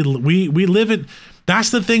 We live it. That's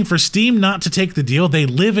the thing for Steam not to take the deal. They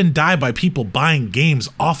live and die by people buying games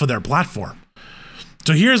off of their platform.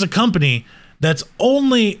 So here's a company that's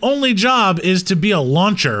only job is to be a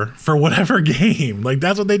launcher for whatever game. Like,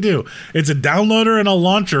 that's what they do. It's a downloader and a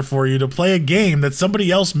launcher for you to play a game that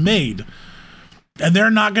somebody else made. And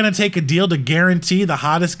they're not going to take a deal to guarantee the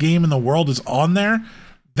hottest game in the world is on there.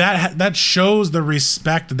 That shows the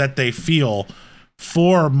respect that they feel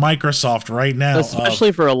for Microsoft right now.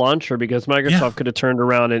 Especially for a launcher, because Microsoft could have turned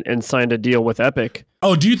around and signed a deal with Epic.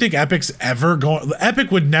 Oh, do you think Epic's ever going?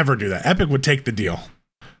 Epic would never do that. Epic would take the deal.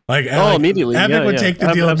 Immediately. Epic would take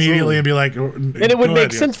the deal immediately and be like, and it would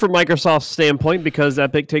make sense from Microsoft's standpoint because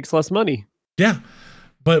Epic takes less money. Yeah.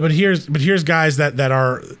 But here's guys that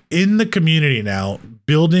are in the community now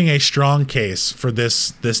building a strong case for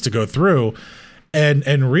this to go through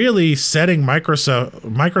and really setting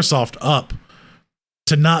Microsoft up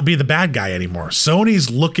to not be the bad guy anymore. Sony's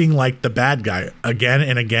looking like the bad guy again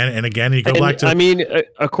and again and again. You go back to, I mean,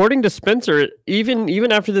 according to Spencer,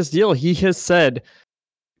 even after this deal, he has said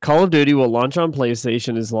Call of Duty will launch on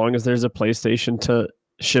PlayStation as long as there's a PlayStation to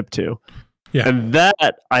ship to. Yeah. And that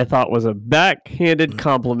I thought was a backhanded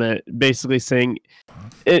compliment, basically saying,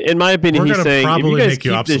 in my opinion, he's saying, if you guys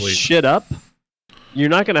keep this shit up, you're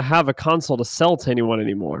not going to have a console to sell to anyone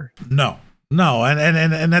anymore. No. And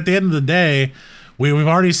at the end of the day, we've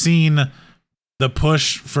already seen the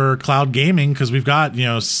push for cloud gaming because we've got,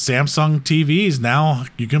 Samsung TVs now.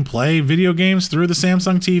 You can play video games through the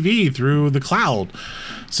Samsung TV through the cloud.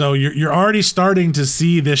 So you're already starting to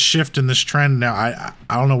see this shift in this trend now. I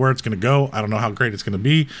don't know where it's going to go. I don't know how great it's going to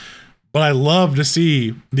be, but I love to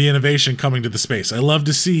see the innovation coming to the space. I love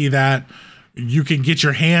to see that you can get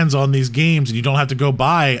your hands on these games and you don't have to go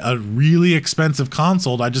buy a really expensive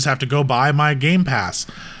console. I just have to go buy my Game Pass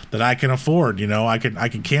that I can afford. I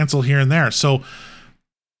can cancel here and there. So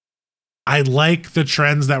I like the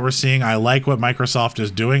trends that we're seeing. I like what Microsoft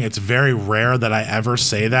is doing. It's very rare that I ever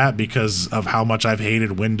say that because of how much I've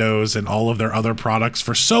hated Windows and all of their other products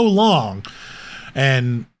for so long.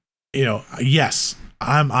 And, yes,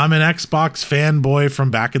 I'm an Xbox fanboy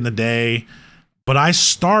from back in the day, but I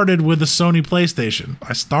started with the Sony PlayStation.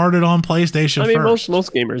 I started on PlayStation first.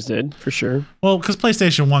 Most gamers did, for sure. Well, because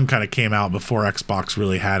PlayStation 1 kind of came out before Xbox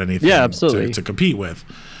really had anything to compete with.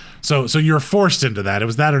 So you're forced into that. It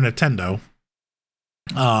was that or Nintendo.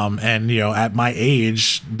 And at my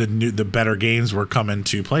age, the better games were coming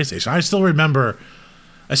to PlayStation. I still remember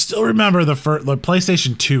the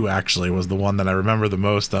PlayStation 2 actually was the one that I remember the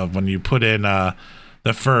most of when you put in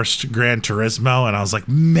the first Gran Turismo, and I was like,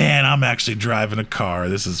 man, I'm actually driving a car.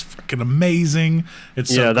 This is fucking amazing.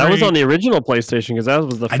 It's so that was on the original PlayStation because that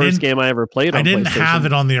was the first game I ever played on I didn't have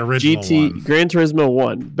it on the original one. Gran Turismo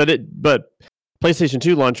 1, but PlayStation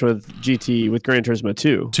 2 launched with Gran Turismo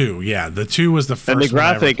 2. 2, yeah. The 2 was the first one. And the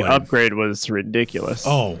graphic one I ever played. upgrade was ridiculous.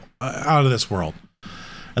 Oh, out of this world.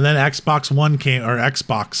 And then Xbox One came, or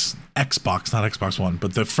Xbox, not Xbox One,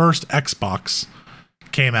 but the first Xbox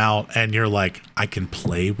came out, and you're like, I can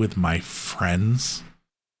play with my friends?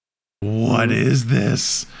 What is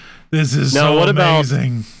this? This is so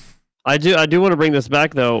amazing. I do want to bring this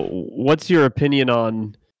back, though. What's your opinion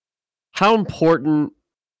on how important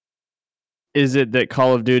is it that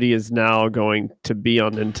Call of Duty is now going to be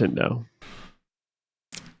on Nintendo?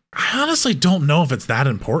 I honestly don't know if it's that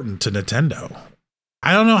important to Nintendo.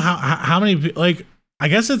 I don't know how many, like, I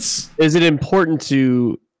guess it's... Is it important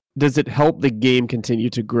to... Does it help the game continue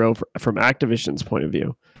to grow from Activision's point of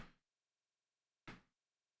view?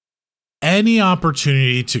 Any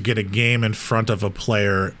opportunity to get a game in front of a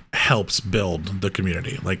player helps build the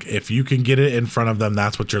community. Like, if you can get it in front of them,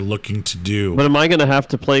 that's what you're looking to do. But am I going to have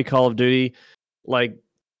to play Call of Duty like,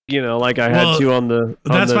 you know, like I had to on the...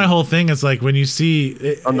 That's my whole thing. Is like when you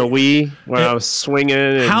see... on the Wii, where I was swinging...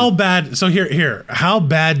 And, how bad... So here. How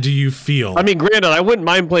bad do you feel? I mean, granted, I wouldn't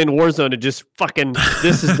mind playing Warzone and just fucking...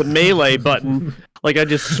 This is the melee button. Like, I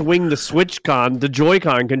just swing the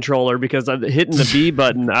Joy-Con controller because I'm hitting the B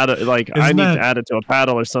button out of... Like, I need to add it to a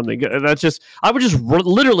paddle or something. That's just... I would just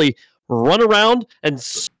literally... run around and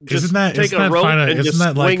just take a rope and just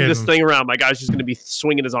swing this thing around. My guy's just going to be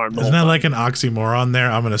swinging his arm. Isn't that like an oxymoron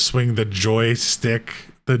there? I'm going to swing the joystick,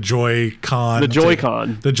 the Joy-Con. The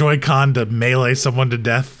Joy-Con to melee someone to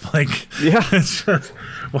death. Like, yeah.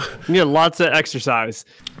 Yeah, lots of exercise.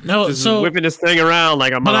 No, just so whipping this thing around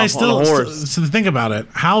like I'm on a horse. So think about it.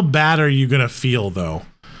 How bad are you going to feel, though?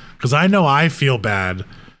 Because I know I feel bad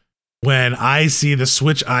when I see the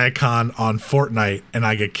Switch icon on Fortnite and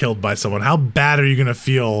I get killed by someone. How bad are you going to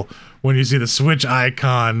feel when you see the Switch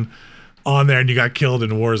icon on there and you got killed in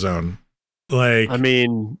Warzone? Like, I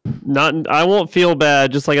mean, I won't feel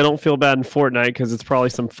bad, just like I don't feel bad in Fortnite because it's probably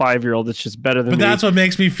some 5-year-old that's just better than me. But that's what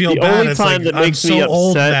makes me feel bad. Only time that makes me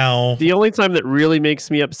upset, the only time that really makes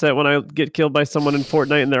me upset when I get killed by someone in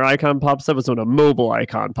Fortnite and their icon pops up is when a mobile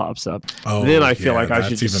icon pops up. Then I feel like I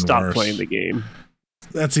should just stop playing the game.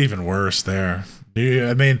 That's even worse there.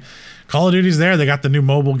 I mean, Call of Duty's there. They got the new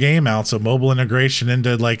mobile game out, so mobile integration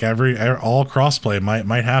into like all crossplay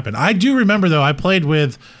might happen. I do remember though, I played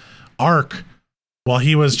with Ark while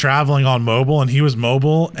he was traveling on mobile, and he was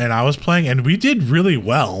mobile and I was playing, and we did really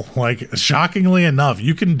well. Like, shockingly enough,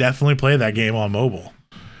 you can definitely play that game on mobile.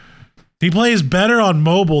 He plays better on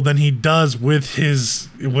mobile than he does with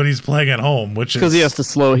when he's playing at home, which is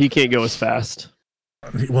because he can't go as fast.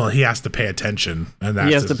 Well, he has to pay attention, and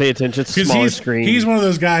he has to pay attention. It's a smaller screen. He's one of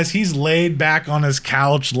those guys. He's laid back on his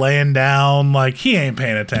couch, laying down, like he ain't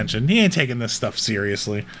paying attention. He ain't taking this stuff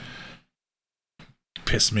seriously.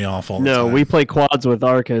 Piss me off all the time. No, we play quads with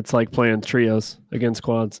Arca. It's like playing trios against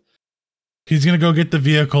quads. He's gonna go get the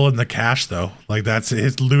vehicle and the cash, though. Like that's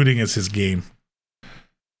his looting is his game.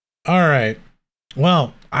 All right.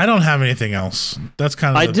 Well, I don't have anything else. That's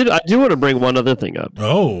kind of... I do want to bring one other thing up.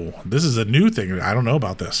 Oh, this is a new thing. I don't know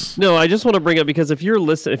about this. No, I just want to bring up because if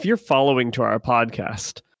you're following to our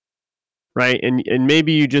podcast, right, and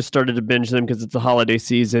maybe you just started to binge them because it's the holiday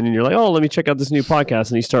season, and you're like, oh, let me check out this new podcast,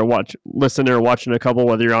 and you start listening or watching a couple,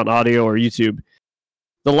 whether you're on audio or YouTube.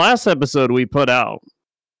 The last episode we put out,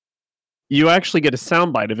 you actually get a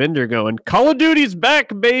soundbite of Ender going, Call of Duty's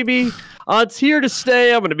back, baby. It's here to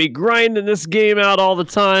stay. I'm going to be grinding this game out all the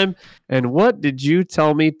time. And what did you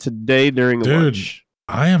tell me today during lunch?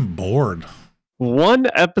 I am bored. One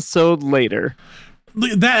episode later.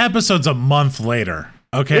 That episode's a month later.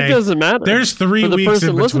 Okay. It doesn't matter. There's 3 weeks in between. For the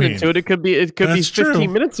person listening to it, it could be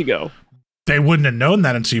 15 minutes ago. They wouldn't have known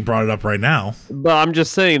that until you brought it up right now. But I'm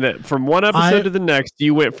just saying that from one episode to the next,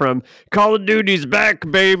 you went from Call of Duty's back,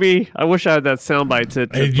 baby. I wish I had that soundbite to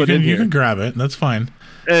put in here. You can grab it. That's fine.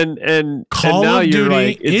 And Call now of you're Duty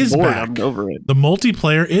like, it's is bored. back. I'm over it. The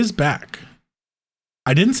multiplayer is back.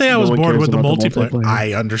 I didn't say I was bored with the multiplayer.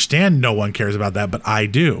 I understand no one cares about that, but I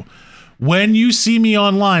do. When you see me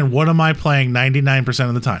online, what am I playing 99%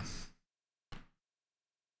 of the time?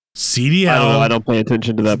 CDL. I don't pay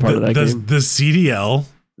attention to that part of that game. The CDL.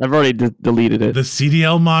 I've already deleted it. The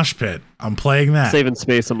CDL mosh pit. I'm playing that. Saving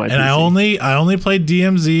space on my PC. And I only play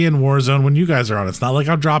DMZ and Warzone when you guys are on. It's not like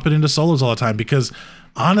I'll drop it into solos all the time because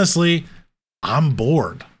honestly, I'm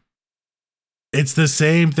bored. It's the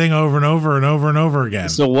same thing over and over and over and over again.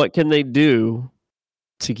 So what can they do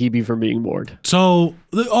to keep you from being bored? So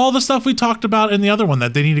all the stuff we talked about in the other one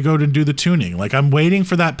that they need to go to do the tuning. Like I'm waiting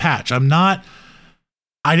for that patch.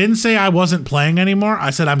 I didn't say I wasn't playing anymore.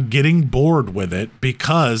 I said I'm getting bored with it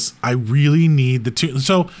because I really need the tune.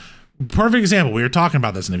 So perfect example. We were talking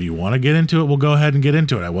about this, and if you want to get into it, we'll go ahead and get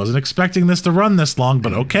into it. I wasn't expecting this to run this long,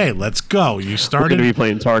 but okay, let's go. You started. We're going to be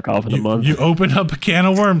playing Tarkov in a month. You opened up a can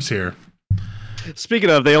of worms here.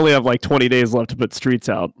 Speaking of, they only have like 20 days left to put Streets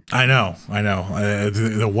out. I know.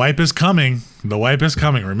 The wipe is coming.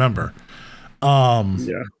 Remember.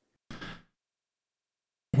 Yeah.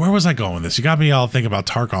 Where was I going with this? You got me all thinking about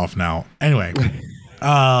Tarkov now. Anyway.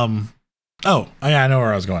 Oh, yeah, I know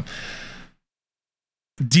where I was going.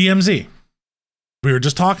 DMZ. We were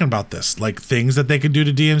just talking about this, like things that they could do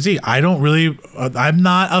to DMZ. I'm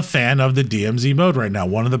not a fan of the DMZ mode right now.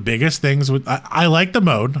 One of the biggest things I like the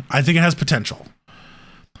mode. I think it has potential,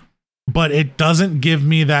 but it doesn't give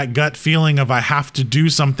me that gut feeling of I have to do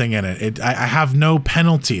something in it. I have no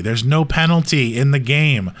penalty. There's no penalty in the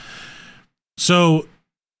game. So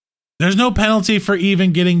there's no penalty for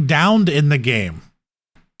even getting downed in the game.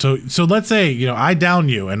 So let's say, I down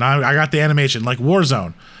you and I got the animation like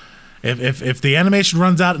Warzone. If the animation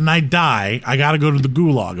runs out and I die, I got to go to the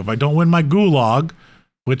gulag. If I don't win my gulag,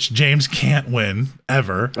 which James can't win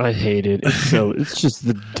ever. I hate it. It's just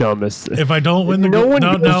the dumbest. If I don't win the gulag,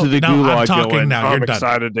 I'm talking now. I'm You're done.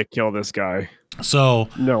 excited to kill this guy. So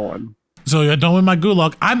no one. So I don't win my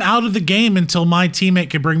gulag. I'm out of the game until my teammate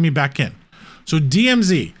can bring me back in. So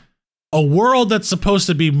DMZ, a world that's supposed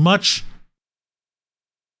to be much,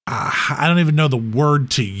 I don't even know the word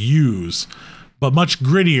to use, but much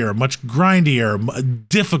grittier, much grindier,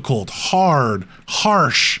 difficult, hard,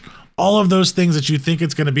 harsh, all of those things that you think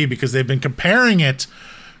it's going to be, because they've been comparing it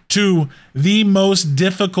to the most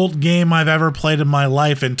difficult game I've ever played in my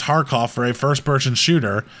life in Tarkov for a first-person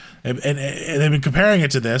shooter, and they've been comparing it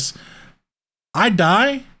to this. I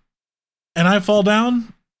die, and I fall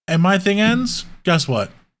down, and my thing ends. Guess what?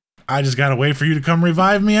 I just got to wait for you to come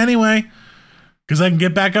revive me anyway, because I can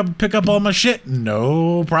get back up and pick up all my shit.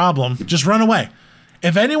 No problem. Just run away.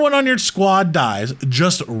 If anyone on your squad dies,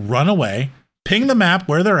 just run away, ping the map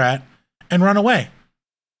where they're at, and run away.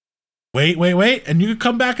 Wait, and you can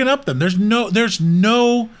come back and up them. There's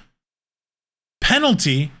no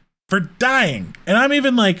penalty for dying. And I'm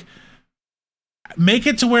even like, make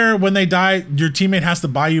it to where when they die, your teammate has to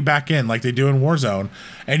buy you back in like they do in Warzone,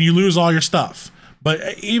 and you lose all your stuff.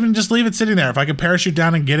 But even just leave it sitting there. If I can parachute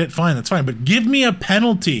down and get it, fine, that's fine. But give me a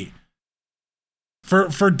penalty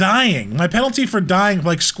for dying. My penalty for dying,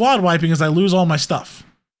 like squad wiping, is I lose all my stuff.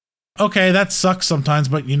 Okay, that sucks sometimes,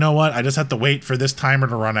 but you know what? I just have to wait for this timer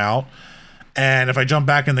to run out. And if I jump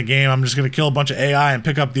back in the game, I'm just going to kill a bunch of AI and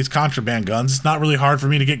pick up these contraband guns. It's not really hard for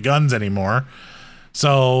me to get guns anymore.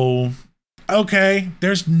 So, okay,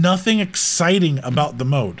 there's nothing exciting about the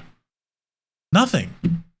mode. Nothing.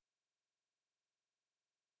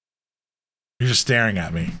 You're just staring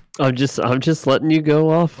at me. I'm just letting you go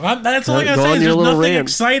off. That's all I gotta say. Is there's nothing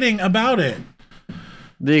exciting about it.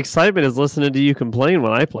 The excitement is listening to you complain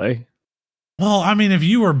when I play. Well, I mean, if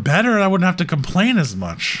you were better, I wouldn't have to complain as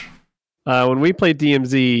much. When we play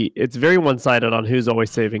DMZ, it's very one-sided on who's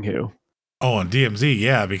always saving who. Oh, on DMZ,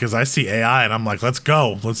 yeah, because I see AI and I'm like, let's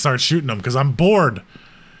go. Let's start shooting them because I'm bored.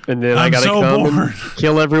 And then I gotta come and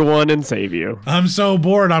kill everyone and save you. I'm so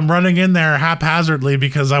bored. I'm running in there haphazardly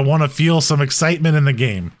because I want to feel some excitement in the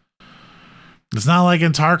game. It's not like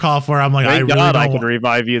in Tarkov where I'm like, I can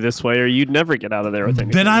revive you this way, or you'd never get out of there with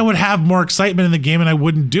anything. Then I would have more excitement in the game and I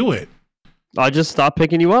wouldn't do it. I'll just stop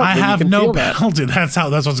picking you up. I have no penalty. That's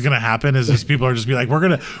what's gonna happen. Is just people are just be like, we're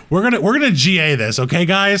gonna GA this, okay,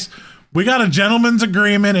 guys? We got a gentleman's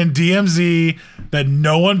agreement in DMZ that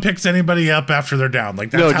no one picks anybody up after they're down.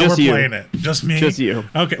 Like that's how we're playing it. Just me. Just you.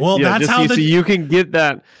 Okay. Well, yeah, that's how so you can get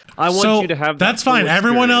that. I want you to have that. That's fine.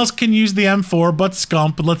 Everyone else can use the M4, but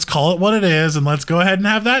Scump. Let's call it what it is, and let's go ahead and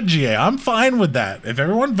have that GA. I'm fine with that. If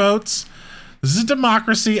everyone votes, this is a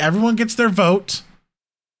democracy. Everyone gets their vote,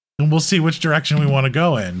 and we'll see which direction we want to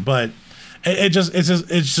go in. But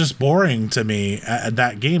it's just boring to me at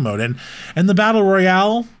that game mode, and the battle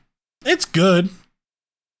royale. It's good.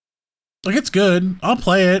 Like it's good. I'll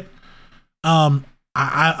play it. I'm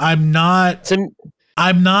not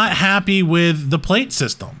happy with the plate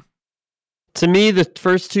system. To me, the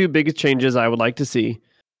first two biggest changes I would like to see,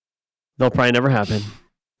 they'll probably never happen.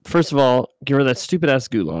 First of all, get rid of that stupid ass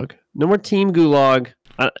gulag. No more team gulag.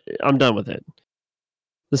 I'm done with it.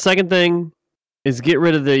 The second thing is get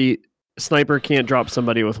rid of the sniper can't drop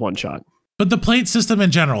somebody with one shot. But the plate system in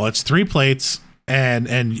general, it's 3 plates. And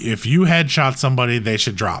if you headshot somebody, they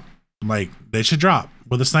should drop. Like they should drop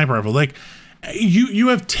with a sniper rifle. Like you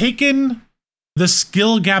have taken the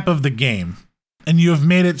skill gap of the game and you have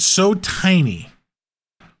made it so tiny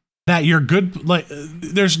that you're good. Like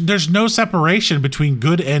there's no separation between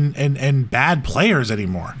good and bad players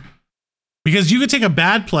anymore. Because you could take a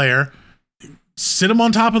bad player, sit him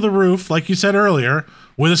on top of the roof, like you said earlier,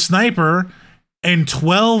 with a sniper and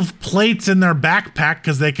 12 plates in their backpack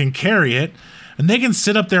because they can carry it. And they can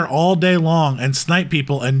sit up there all day long and snipe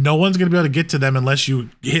people, and no one's going to be able to get to them unless you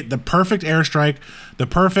hit the perfect airstrike, the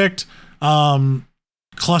perfect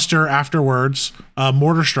cluster afterwards,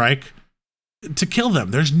 mortar strike to kill them.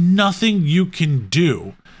 There's nothing you can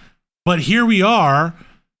do. But here we are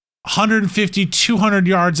 150, 200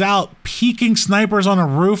 yards out, peeking snipers on a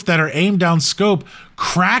roof that are aimed down scope,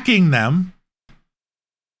 cracking them.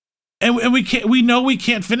 And we know we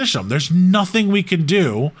can't finish them. There's nothing we can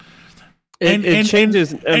do. It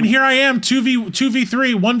changes. And here I am, 2v3,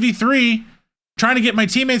 1v3, trying to get my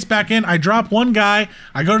teammates back in. I drop one guy.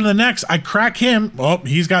 I go to the next. I crack him. Oh,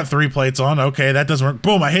 he's got 3 plates on. Okay, that doesn't work.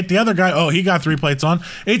 Boom, I hit the other guy. Oh, he got 3 plates on.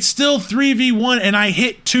 It's still 3v1, and I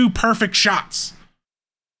hit 2 perfect shots.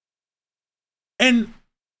 And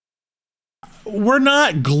we're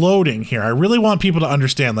not gloating here. I really want people to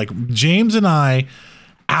understand. Like, James and I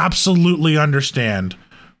absolutely understand.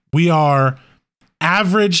 We are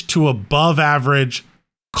average to above average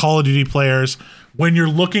Call of Duty players when you're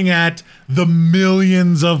looking at the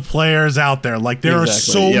millions of players out there. Like, there are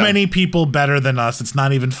so many people better than us. It's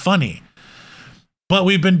not even funny. But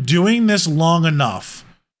we've been doing this long enough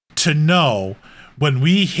to know when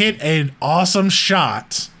we hit an awesome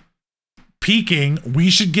shot peaking, we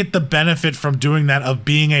should get the benefit from doing that of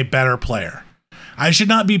being a better player. I should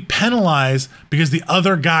not be penalized because the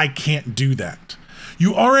other guy can't do that.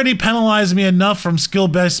 You already penalized me enough from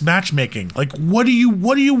skill-based matchmaking. Like, what do you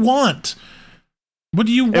want? What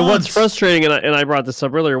do you want? And what's frustrating, and I brought this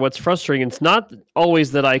up earlier, what's frustrating, it's not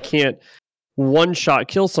always that I can't one-shot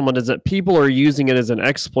kill someone, is that people are using it as an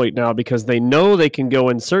exploit now because they know they can go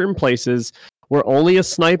in certain places where only a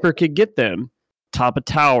sniper could get them. Top of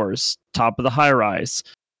towers, top of the high-rise.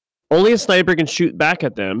 Only a sniper can shoot back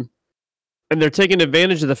at them. And they're taking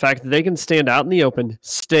advantage of the fact that they can stand out in the open,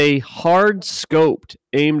 stay hard scoped,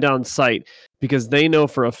 aim down sight, because they know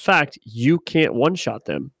for a fact you can't one-shot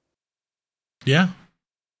them. Yeah.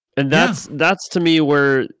 And that's to me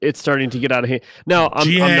where it's starting to get out of hand. Now,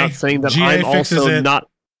 I'm not saying that I'm also not.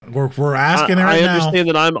 We're asking it right now. I understand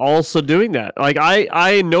that I'm also doing that. Like,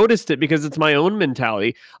 I noticed it because it's my own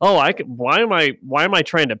mentality. Oh, why am I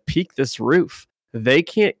trying to peek this roof? They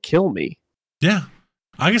can't kill me. Yeah.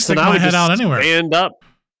 I can stick my head out anywhere. Stand up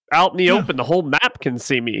out in the open. The whole map can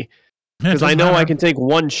see me. Because I know I can take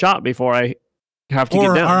one shot before I have to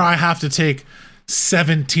get down. Or I have to take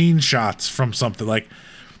 17 shots from something. Like,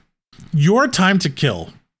 your time to kill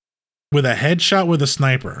with a headshot with a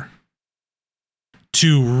sniper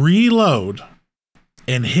to reload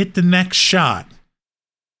and hit the next shot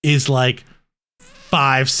is like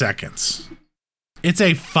 5 seconds. It's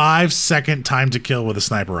a 5-second time to kill with a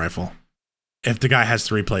sniper rifle if the guy has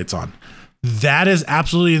 3 plates on. That is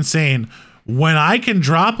absolutely insane. When I can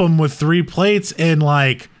drop him with 3 plates in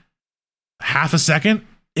like half a second,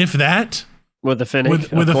 if that, with a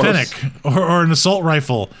Fennec, with a Fennec or an assault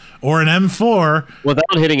rifle or an M4 without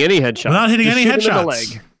hitting any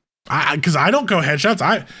headshots. Because I don't go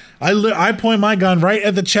headshots. I point my gun right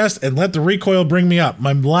at the chest and let the recoil bring me up.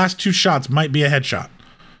 My last 2 shots might be a headshot.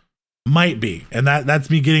 Might be. And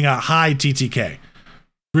that's me getting a high TTK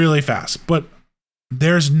really fast. But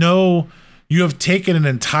you have taken an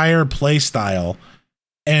entire play style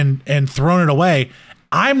and thrown it away.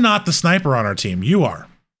 I'm not the sniper on our team. You are.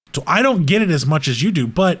 So I don't get it as much as you do.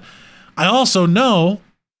 But I also know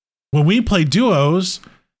when we play duos,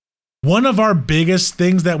 one of our biggest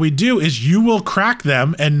things that we do is you will crack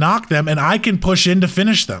them and knock them, and I can push in to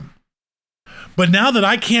finish them. But now that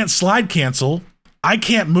I can't slide cancel, I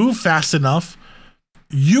can't move fast enough,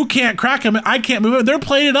 you can't crack them, I can't move them. They're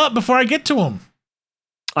plated up before I get to them.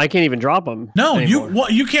 I can't even drop them. No,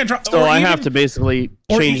 you can't drop. So I have to basically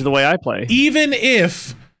change the way I play. Even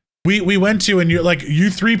if we went to and you're like, you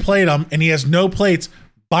 3-plate him and he has no plates,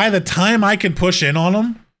 by the time I can push in on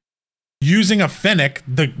him, using a Fennec,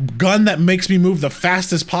 the gun that makes me move the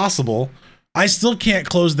fastest possible, I still can't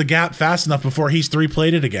close the gap fast enough before he's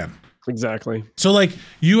 3-plated again. Exactly. So, like,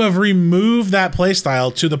 you have removed that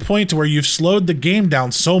playstyle to the point to where you've slowed the game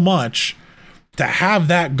down so much to have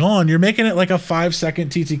that gone. You're making it like a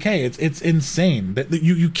 5-second TTK. It's insane that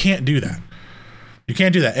you can't do that. You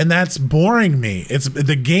can't do that, and that's boring me.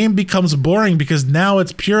 The game becomes boring because now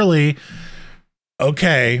it's purely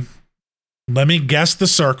okay. Let me guess the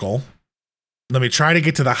circle. Let me try to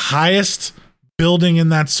get to the highest building in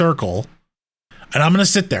that circle, and I'm going to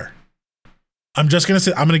sit there. I'm just going to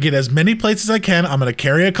sit. I'm going to get as many plates as I can. I'm going to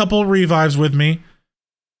carry a couple of revives with me.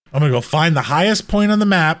 I'm going to go find the highest point on the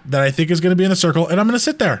map that I think is going to be in the circle, and I'm going to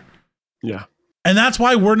sit there. Yeah. And that's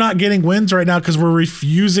why we're not getting wins right now, because we're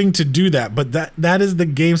refusing to do that. But that is the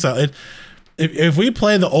game style. If we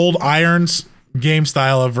play the old Irons game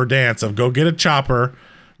style of Verdansk, of go get a chopper,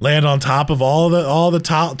 land on top of all the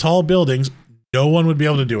tall buildings, no one would be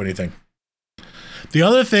able to do anything. The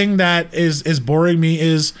other thing that is boring me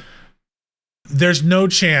is there's no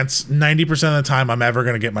chance 90% of the time I'm ever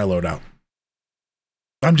going to get my loadout.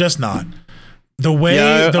 I'm just not. The way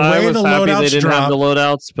the loadouts they didn't drop, have the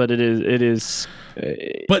loadouts, but it is.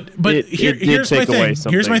 Here's my thing.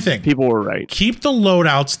 Here's my thing. People were right. Keep the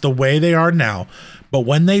loadouts the way they are now, but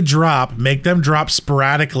when they drop, make them drop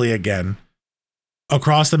sporadically again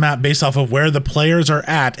across the map based off of where the players are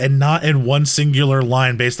at, and not in one singular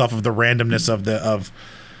line based off of the randomness of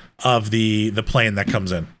the plane that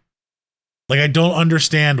comes in. Like, I don't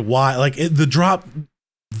understand why. Like, the drop,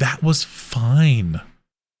 that was fine.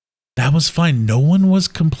 That was fine. No one was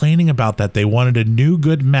complaining about that. They wanted a new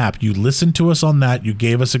good map. You listened to us on that. You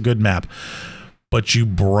gave us a good map, but you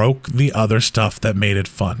broke the other stuff that made it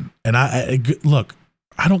fun. And look,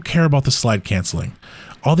 I don't care about the slide canceling.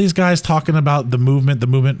 All these guys talking about the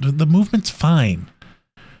movement's fine.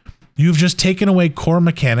 You've just taken away core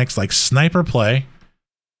mechanics like sniper play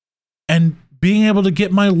and being able to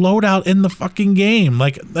get my loadout in the fucking game.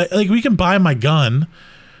 Like we can buy my gun,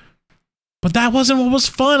 but that wasn't what was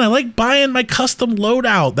fun. I like buying my custom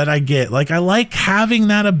loadout that I get. Like, I like having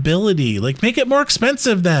that ability. Like, make it more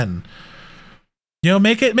expensive then. You know,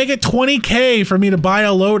 make it $20K for me to buy a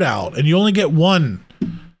loadout, and you only get one.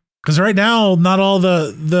 Because right now, not all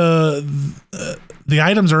the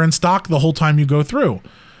items are in stock the whole time you go through.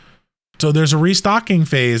 So there's a restocking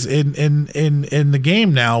phase in the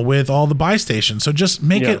game now with all the buy stations. So just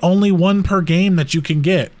make it only one per game that you can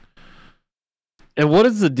get. And what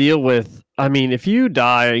is the deal with? I mean, if you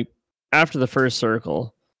die after the first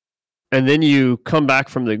circle, and then you come back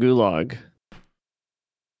from the gulag,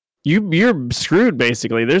 you're screwed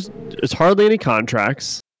basically. There's hardly any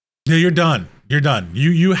contracts. Yeah, you're done. You're done.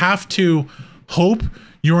 You have to hope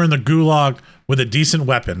you're in the gulag with a decent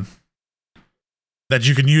weapon that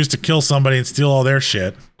you can use to kill somebody and steal all their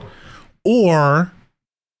shit, or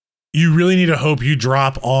you really need to hope you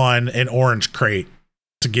drop on an orange crate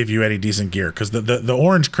to give you any decent gear, because the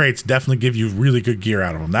orange crates definitely give you really good gear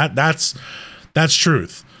out of them. That's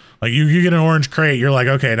truth. Like, you get an orange crate, you're like,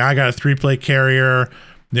 okay, now I got a 3-plate carrier,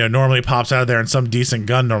 you know, normally pops out of there, and some decent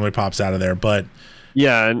gun normally pops out of there. But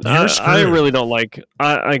yeah, and I really don't like.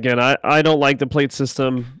 I don't like the plate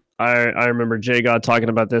system. I remember Jay God talking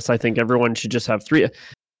about this. I think everyone should just have 3.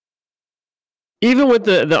 Even with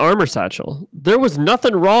the armor satchel, there was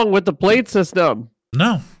nothing wrong with the plate system.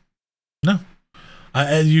 No.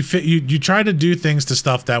 You try to do things to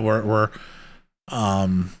stuff that were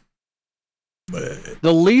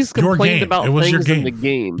the least complained about things in the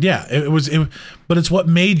game. Yeah, it was, but it's what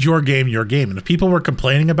made your game your game. And if people were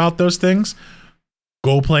complaining about those things,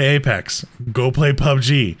 go play Apex, go play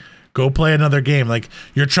PUBG, go play another game. Like,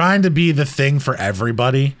 you're trying to be the thing for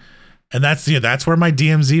everybody. And that's where my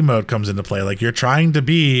DMZ mode comes into play. Like, you're trying to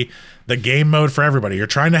be the game mode for everybody. You're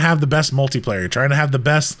trying to have the best multiplayer. You're trying to have the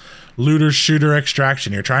best looter shooter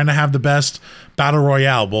extraction. You're trying to have the best battle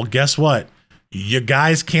royale. Well, guess what? You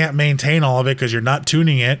guys can't maintain all of it because you're not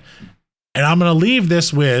tuning it. And I'm going to leave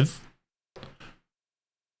this with,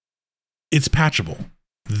 it's patchable.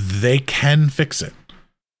 They can fix it.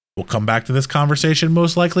 We'll come back to this conversation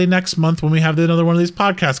most likely next month when we have another one of these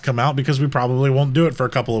podcasts come out, because we probably won't do it for a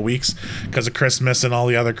couple of weeks because of Christmas and all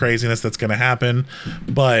the other craziness that's going to happen.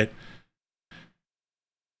 But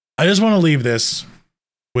I just want to leave this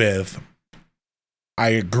with, I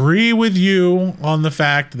agree with you on the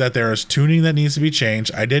fact that there is tuning that needs to be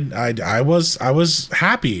changed. I was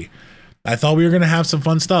happy. I thought we were going to have some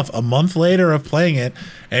fun stuff. A month later of playing it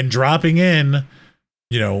and dropping in,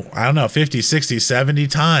 you know, I don't know, 50, 60, 70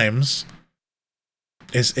 times.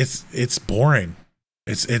 It's boring.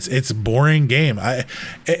 It's a boring game.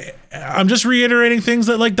 I'm just reiterating things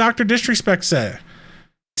that, like, Dr. Disrespect said.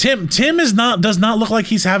 Tim does not look like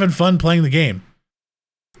he's having fun playing the game.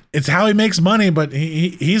 It's how he makes money, but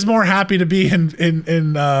he's more happy to be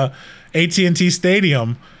in AT&T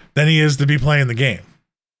Stadium than he is to be playing the game.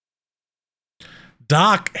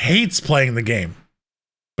 Doc hates playing the game,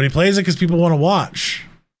 but he plays it because people want to watch.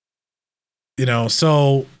 You know,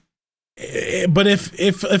 so, but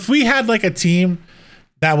if we had like a team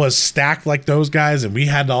that was stacked like those guys and we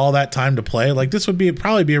had all that time to play, like, this would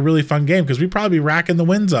probably be a really fun game, because we'd probably be racking the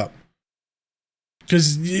wins up.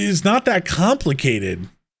 Because it's not that complicated,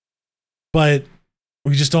 but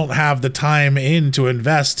we just don't have the time to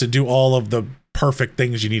invest to do all of the perfect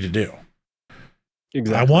things you need to do.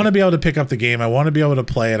 Exactly. I want to be able to pick up the game. I want to be able to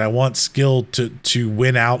play it. I want skill to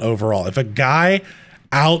win out overall. If a guy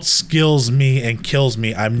outskills me and kills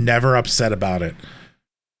me, I'm never upset about it.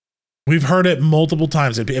 We've heard it multiple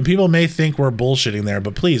times, and people may think we're bullshitting there,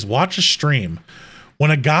 but please watch a stream. When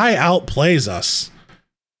a guy outplays us,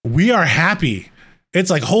 we are happy. It's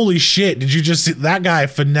like, holy shit, did you just see that guy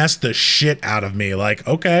finesse the shit out of me? Like,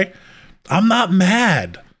 okay, I'm not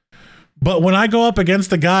mad. But when I go up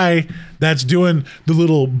against the guy that's doing the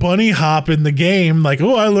little bunny hop in the game, like,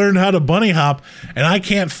 oh, I learned how to bunny hop, and I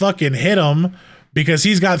can't fucking hit him because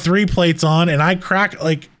he's got 3 plates on and I crack,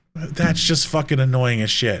 like, that's just fucking annoying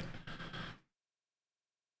as shit.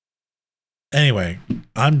 Anyway,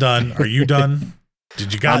 I'm done. Are you done?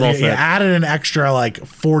 Did you added an extra like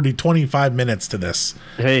 25 minutes to this.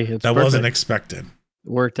 Hey, it's that perfect. Wasn't expected.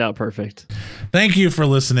 Worked out perfect. Thank you for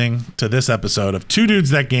listening to this episode of Two Dudes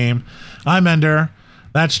That Game. I'm Ender.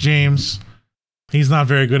 That's James. He's not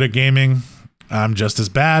very good at gaming. I'm just as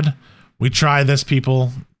bad. We try this,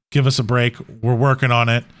 people. Give us a break. We're working on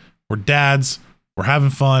it. We're dads. We're having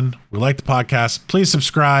fun. We like the podcast. Please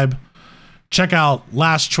subscribe. Check out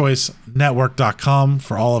lastchoicenetwork.com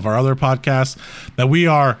for all of our other podcasts that we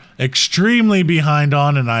are extremely behind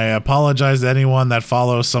on, and I apologize to anyone that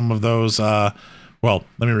follows some of those. Well,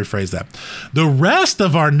 let me rephrase that. The rest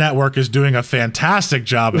of our network is doing a fantastic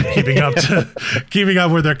job of keeping up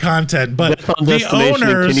with their content, but the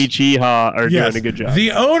owners are doing a good job.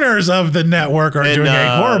 The owners of the network are doing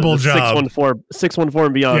a horrible job. 614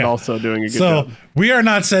 and beyond also doing a good job. So we are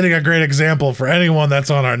not setting a great example for anyone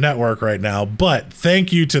that's on our network right now, but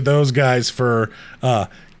thank you to those guys for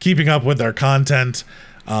keeping up with their content.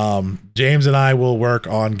 James and I will work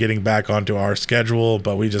on getting back onto our schedule,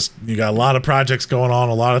 but you got a lot of projects going on,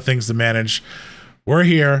 a lot of things to manage. We're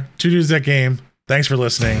here, Two Dudes That Game. Thanks for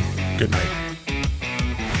listening. Good night.